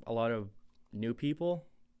to like a lot of new people,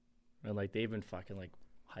 and like they've been fucking like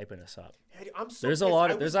hyping us up. I'm so There's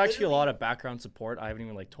pissed. there's actually a lot of background support I haven't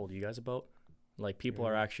even like told you guys about. Like people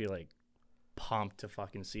are actually like pumped to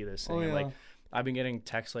fucking see this thing. Oh, And, yeah. like I've been getting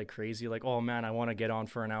texts like crazy, like, "Oh man, I want to get on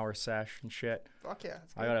for an hour sesh and shit." Fuck yeah.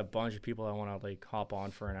 It's I got a bunch of people that want to like hop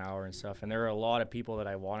on for an hour and stuff, and there are a lot of people that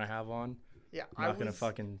I want to have on. Yeah, I'm not gonna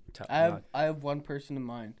fucking tell. I have one person in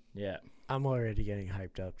mind. Yeah, I'm already getting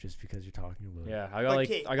hyped up just because you're talking about it. yeah. I got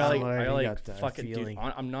Okay, I got I'm already like got that fucking dude. feeling.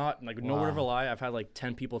 I'm not like no word of a Wow. lie. I've had like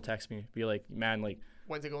 10 people text me, be like, "Man, like,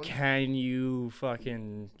 When's it going? can you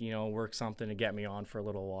fucking work something to get me on for a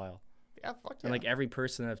little while?" Yeah, fuck yeah. And like every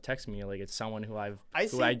person that have texted me, like it's someone who I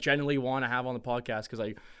I genuinely want to have on the podcast because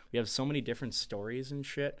we have so many different stories and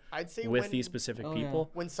shit I'd say with when, these specific Oh, yeah.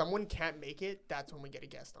 people. when someone can't make it, that's when we get a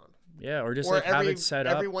guest on. Yeah, or just Or like have it set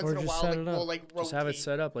up. every once Or in a just while, set like it up. we'll like rotate. Just have it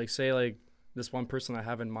set up. Like say like this one person I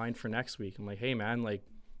have in mind for next week. I'm like, "Hey man, like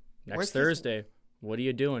next Worst case- Thursday, what are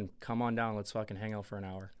you doing? Come on down. Let's fucking hang out for an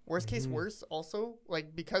hour." Worst case Mhm. worse, also,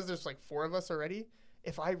 like because there's like 4 of us already,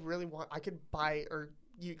 if I really want, I could buy or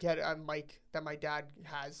you get a mic that my dad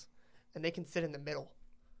has, and they can sit in the middle.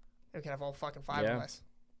 And we can have all fucking 5 Yeah. of us.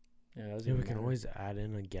 Yeah, that was Yeah, we even can better. always add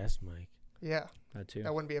in a guest mic. Yeah, That too.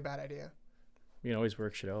 that wouldn't be a bad idea. You can always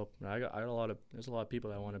work shit out. I got a lot of there's a lot of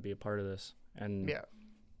people that want to be a part of this and Yeah.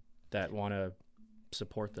 that want to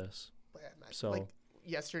support this. But, yeah, man, So- like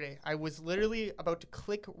yesterday, I was literally about to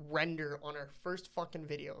click render on our first fucking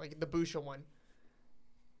video, like the Busha one,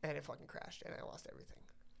 and it fucking crashed, and I lost everything.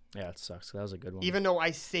 Yeah, it sucks. That was a good one. Even though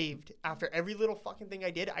I saved after every little fucking thing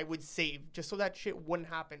I did, I would save just so that shit wouldn't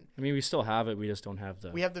happen. I mean, we still have it. We just don't have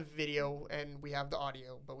the We have the video and we have the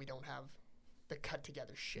audio, but we don't have the cut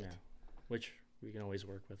together shit. Yeah. which we can always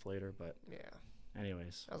work with later. But Yeah,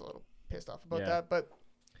 anyways, I was a little pissed off about Yeah. that,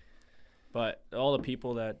 but all the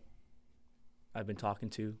people that I've been talking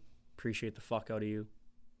to, appreciate the fuck out of you.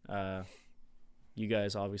 You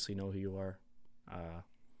guys obviously know who you are.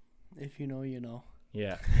 If you know, you know.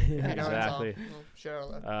 Yeah, you know, exactly. it's all, well, shit out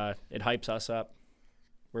of that. It hypes us up.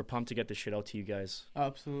 We're pumped to get this shit out to you guys.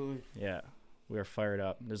 Absolutely. Yeah, we are fired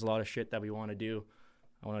up. There's a lot of shit that we want to do.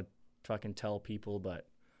 I want to fucking tell people, but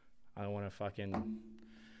I don't want to fucking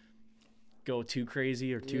go too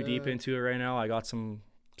crazy or too deep Yeah. into it right now. I got some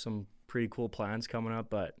pretty cool plans coming up,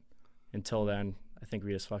 but until then, I think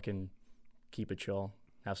we just fucking keep it chill,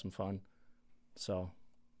 have some fun. So,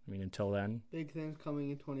 I mean, until then, Big things coming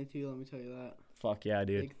in 22, let me tell you that. fuck yeah,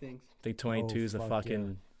 dude. Big things. I think 22 is the fuck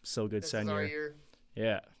fucking SoGood This is send our year. year.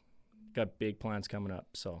 Yeah, got big plans coming up,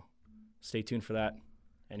 so stay tuned for that.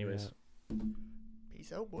 Anyways.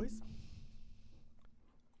 Peace out, boys.